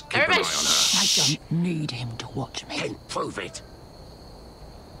 Just keep an eye on her. I don't need him to watch me. Then prove it.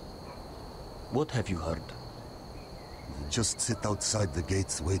 What have you heard? Just sit outside the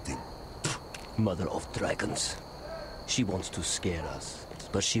gates waiting. Mother of dragons. She wants to scare us,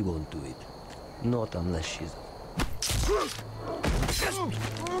 but she won't do it. Not unless she's...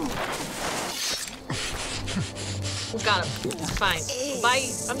 Got him. It's fine. Bye.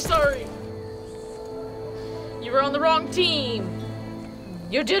 I'm sorry. You were on the wrong team.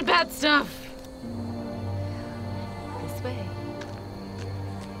 You did bad stuff. This way.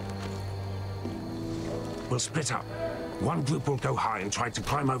 We'll split up. One group will go high and try to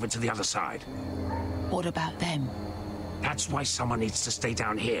climb over to the other side. What about them? That's why someone needs to stay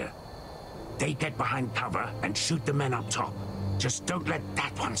down here. They get behind cover and shoot the men up top. Just don't let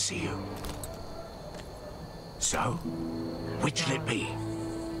that one see you. So, which'll it be?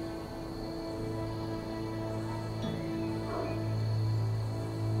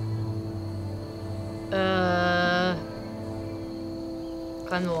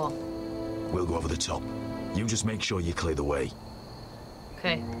 Climb the wall. We'll go over the top. You just make sure you clear the way.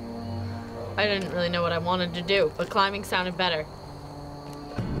 Okay. I didn't really know what I wanted to do, but climbing sounded better.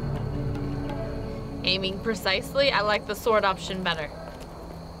 Aiming precisely, I like the sword option better.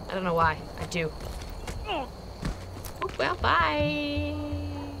 I don't know why. I do. Oh, well, bye.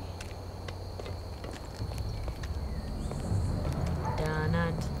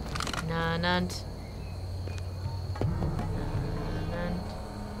 Nanant. Nanant.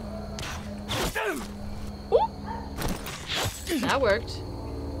 That worked.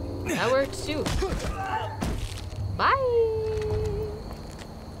 That worked too. Bye.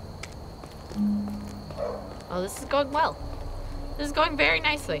 Oh, this is going well. This is going very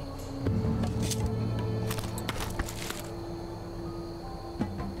nicely.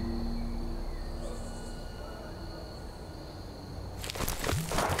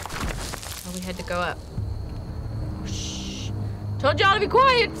 Oh, we had to go up. Shh. Told y'all to be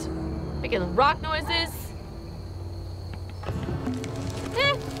quiet. Making rock noises.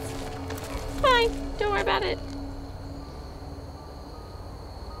 It's fine. Don't worry about it.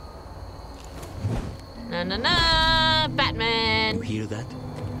 Na na na, Batman. You hear that?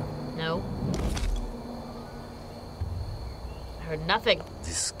 No. I heard nothing.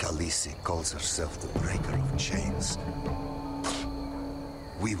 This Khaleesi calls herself the breaker of chains.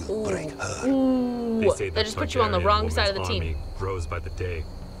 We will break her. Ooh. They say That just put you on the wrong side of the team. Grows by the day.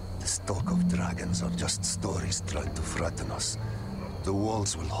 This talk of dragons are just stories trying to frighten us. The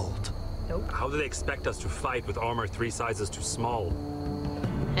walls will hold. Nope. How do they expect us to fight with armor 3 sizes too small?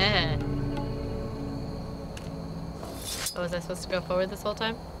 Oh, was I supposed to go forward this whole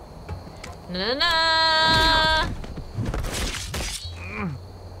time? Na na na!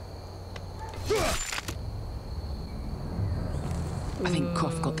 I think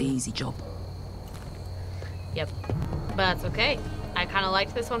Croft got the easy job. Yep. But that's okay. I kind of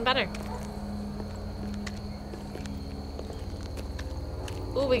liked this one better.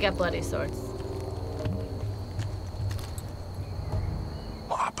 Ooh, we got bloody swords.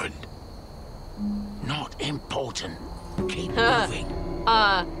 What happened? Not important. Keep moving.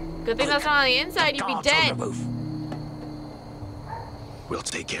 Good thing that's not on the inside. You'd be dead. We'll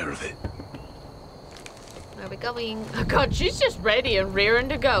take care of it. Where are we going? Oh god, she's just ready and rearing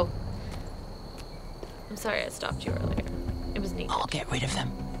to go. I'm sorry I stopped you earlier. It was neat. I'll get rid of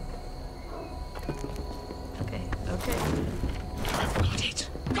them. Okay, okay. Eat it.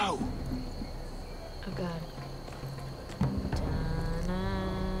 Go. Oh god.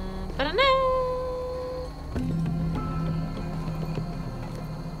 Da-na, ba-da-na.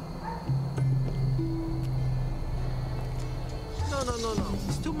 No.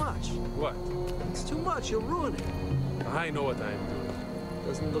 It's too much. What? It's too much. You'll ruin it. I know what I'm doing.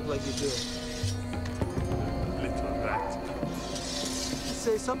 Doesn't look like you do. Little rat.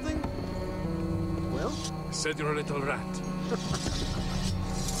 Say something? Well? I said you're a little rat.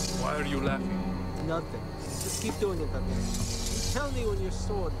 Why are you laughing? Nothing. Just keep doing it that way. You tell me when your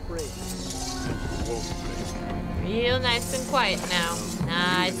sword breaks. It won't break. Real nice and quiet now.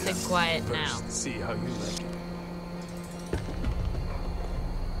 Nice and quiet now. First, see how you like it.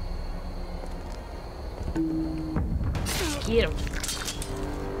 Get him.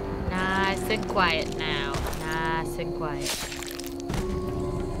 Nice and quiet now. Nice and quiet.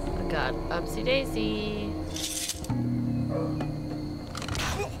 Oh god, upsy daisy.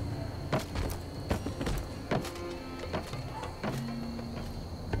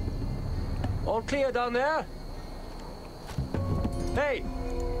 All clear down there? Hey!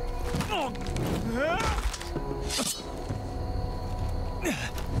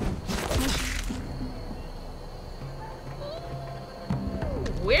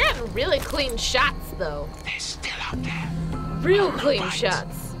 really clean shots, though. They're still out there. Real clean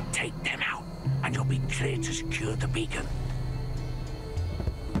shots. Take them out, and you'll be clear to secure the beacon.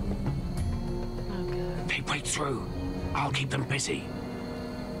 Okay. They break through. I'll keep them busy.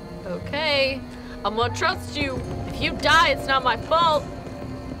 Okay. I'm gonna trust you. If you die, it's not my fault.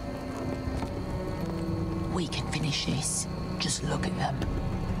 We can finish this. Just look at them.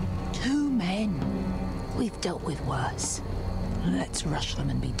 2 men. We've dealt with worse. Let's rush them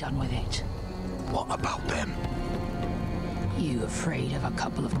and be done with it. What about them? You afraid of a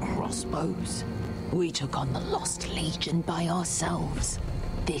couple of crossbows? We took on the Lost Legion by ourselves.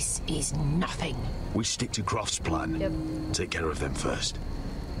 This is nothing. We stick to Croft's plan. Yep. Take care of them first.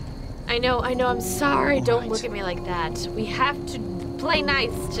 I know, I'm sorry. Don't look at me like that. We have to play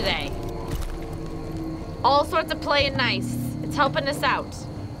nice today. All sorts of playing nice. It's helping us out.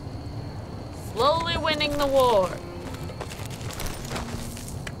 Slowly winning the war.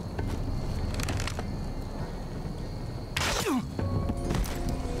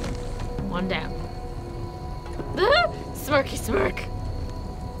 One down. Smirky smirk.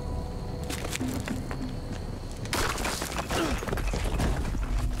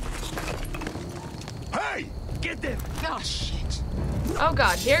 Hey! Get them! Oh, shit. Oh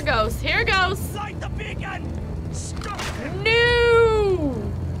god, here goes. Here goes. Light the beacon! Stop him! No!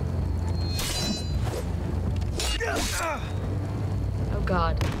 Oh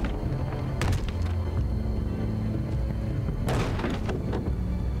god.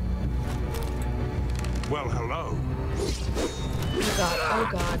 Well, hello. Oh god, oh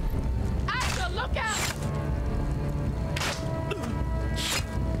god. Asher, look out!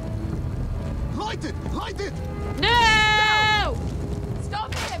 Light it! Light it! No!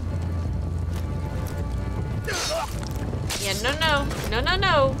 Stop him! Yeah,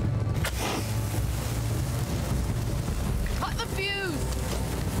 no. Cut the fuse!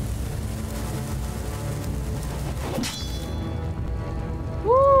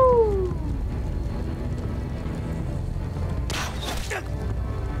 Woo!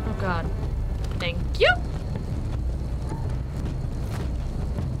 Oh god. Thank you.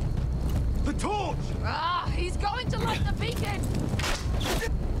 The torch! Ah, he's going to light the beacon!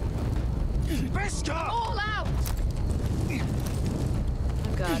 Beskar! All out!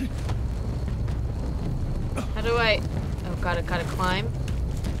 Oh god. How do I... Oh god, I gotta climb.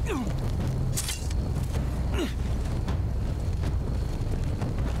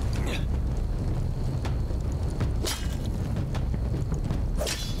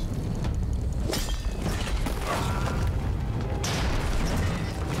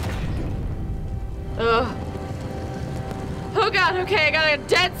 Ugh. Oh god, okay, I gotta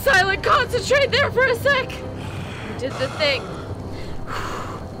dead silent concentrate there for a sec. I did the thing.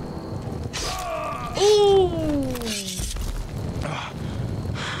 Ooh.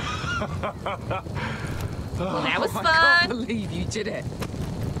 Well, that was fun. I can't believe you did it.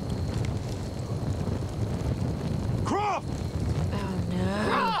 Croft! Oh no.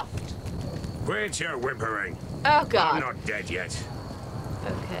 Croft! Quit your whimpering. Oh god. I'm not dead yet.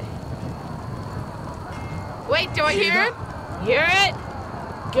 Okay. Wait, do I hear it? Hear it?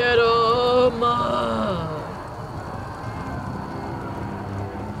 Get 'em up.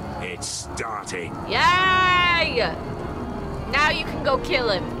 It's starting. Yay! Now you can go kill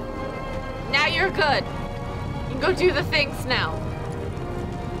him. Now you're good. You can go do the things now.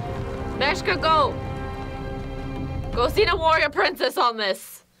 Meshka, go. Go see the warrior princess on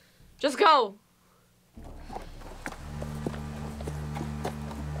this. Just go.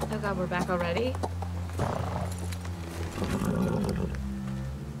 Oh god, we're back already?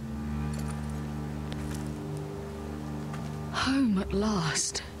 Home at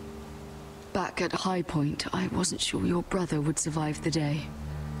last. Back at High Point, I wasn't sure your brother would survive the day.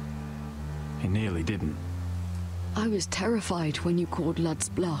 He nearly didn't. I was terrified when you called Ludd's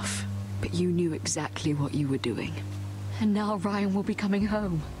bluff, but you knew exactly what you were doing. And now Ryan will be coming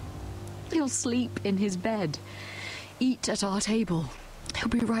home. He'll sleep in his bed, eat at our table. He'll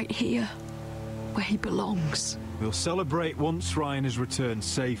be right here, where he belongs. We'll celebrate once Ryan has returned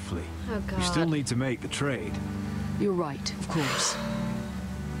safely. Oh god. We still need to make the trade. You're right, of course.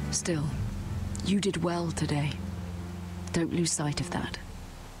 Still, you did well today. Don't lose sight of that.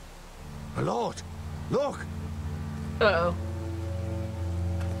 My lord, look! Uh-oh.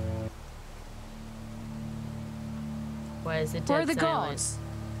 Why is it dead Where are the silent? gods?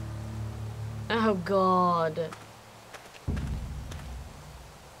 Oh god.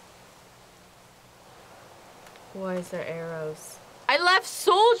 Why is there arrows? I left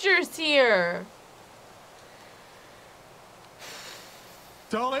soldiers here!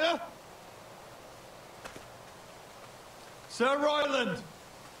 Talia? Sir Ryland!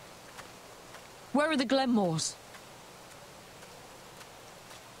 Where are the Glenmores?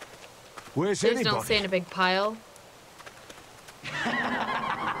 Where's Please anybody? don't stay in a big pile.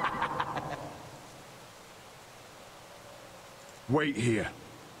 Wait here.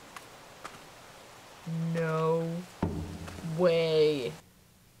 No way.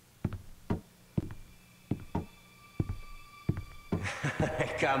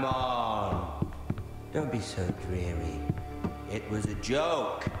 Come on. Don't be so dreary. It was a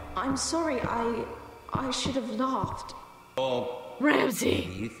joke. I'm sorry, I should have laughed. Or Ramsey.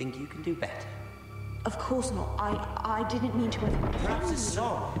 do you think you can do better? Of course not. I didn't mean to have... Perhaps a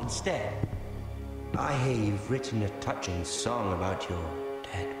song instead. I hear you've written a touching song about your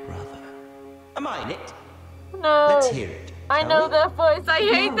dead brother. Am I in it? No. Let's hear it. I know that voice. I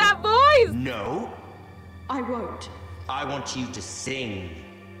hate that voice. No. I won't. I want you to sing,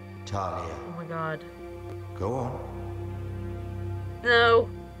 Talia. Oh my god. Go on. No.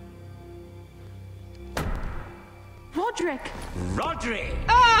 Roderick! Roderick!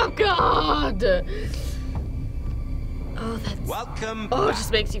 Oh god! Oh, that's... Welcome Oh, it back.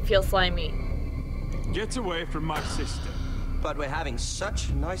 just makes you feel slimy. Get away from my sister. But we're having such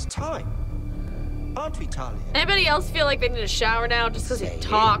a nice time. Aren't we, Talia? Anybody else feel like they need a shower now just because Say he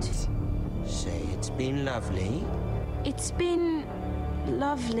talked? Say it's been lovely. It's been...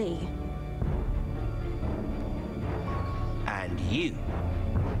 lovely. And you.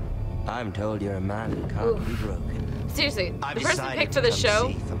 I'm told you're a man who can't be broken. Seriously, I've the person decided picked to for this come show,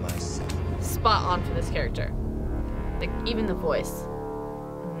 see for myself. spot on for this character. Like, even the voice.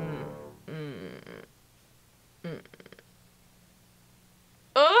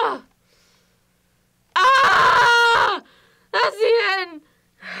 Ugh! Ah! That's the end!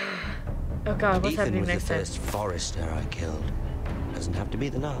 Oh god, what's Ethan happening was next the time? first forester I killed. Doesn't have to be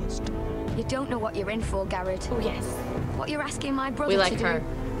the last. You don't know what you're in for, Garrett. Oh, yes. What you're asking my brother We like to her. do.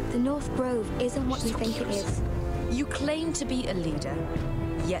 The North Grove isn't what you think it is. You claim to be a leader,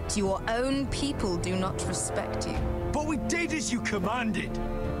 yet your own people do not respect you. But we did as you commanded.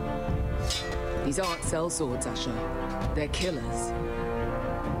 These aren't sellswords, Asher. They're killers.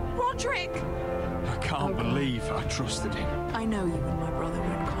 Roderick! I can't believe I trusted him. I know you and my brother were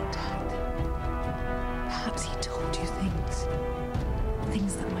in contact. Perhaps he told you things.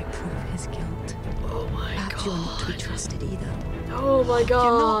 Things that might prove his guilt. Oh my Perhaps you're not to be trusted either. Oh my You're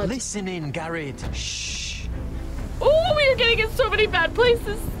god. not listening, Garrett. Shh. Oh, we are getting in so many bad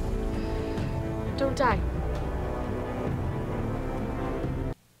places. Don't die.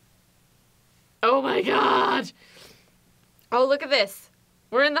 Oh my god. Oh, look at this.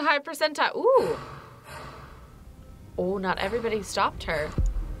 We're in the high percentile. Ooh. Oh, not everybody stopped her.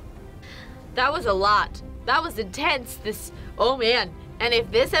 That was a lot. That was intense. Oh man. And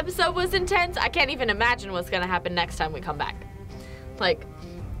if this episode was intense, I can't even imagine what's gonna happen next time we come back. Like,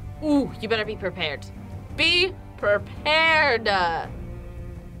 ooh, you better be prepared. Be prepared.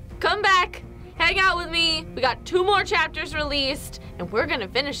 Come back. Hang out with me. We got 2 more chapters released, and we're gonna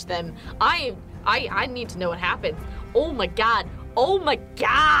finish them. I need to know what happens. Oh my god. Oh my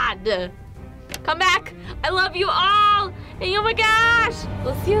god. Come back. I love you all. And oh my gosh.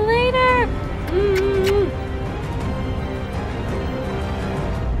 We'll see you later.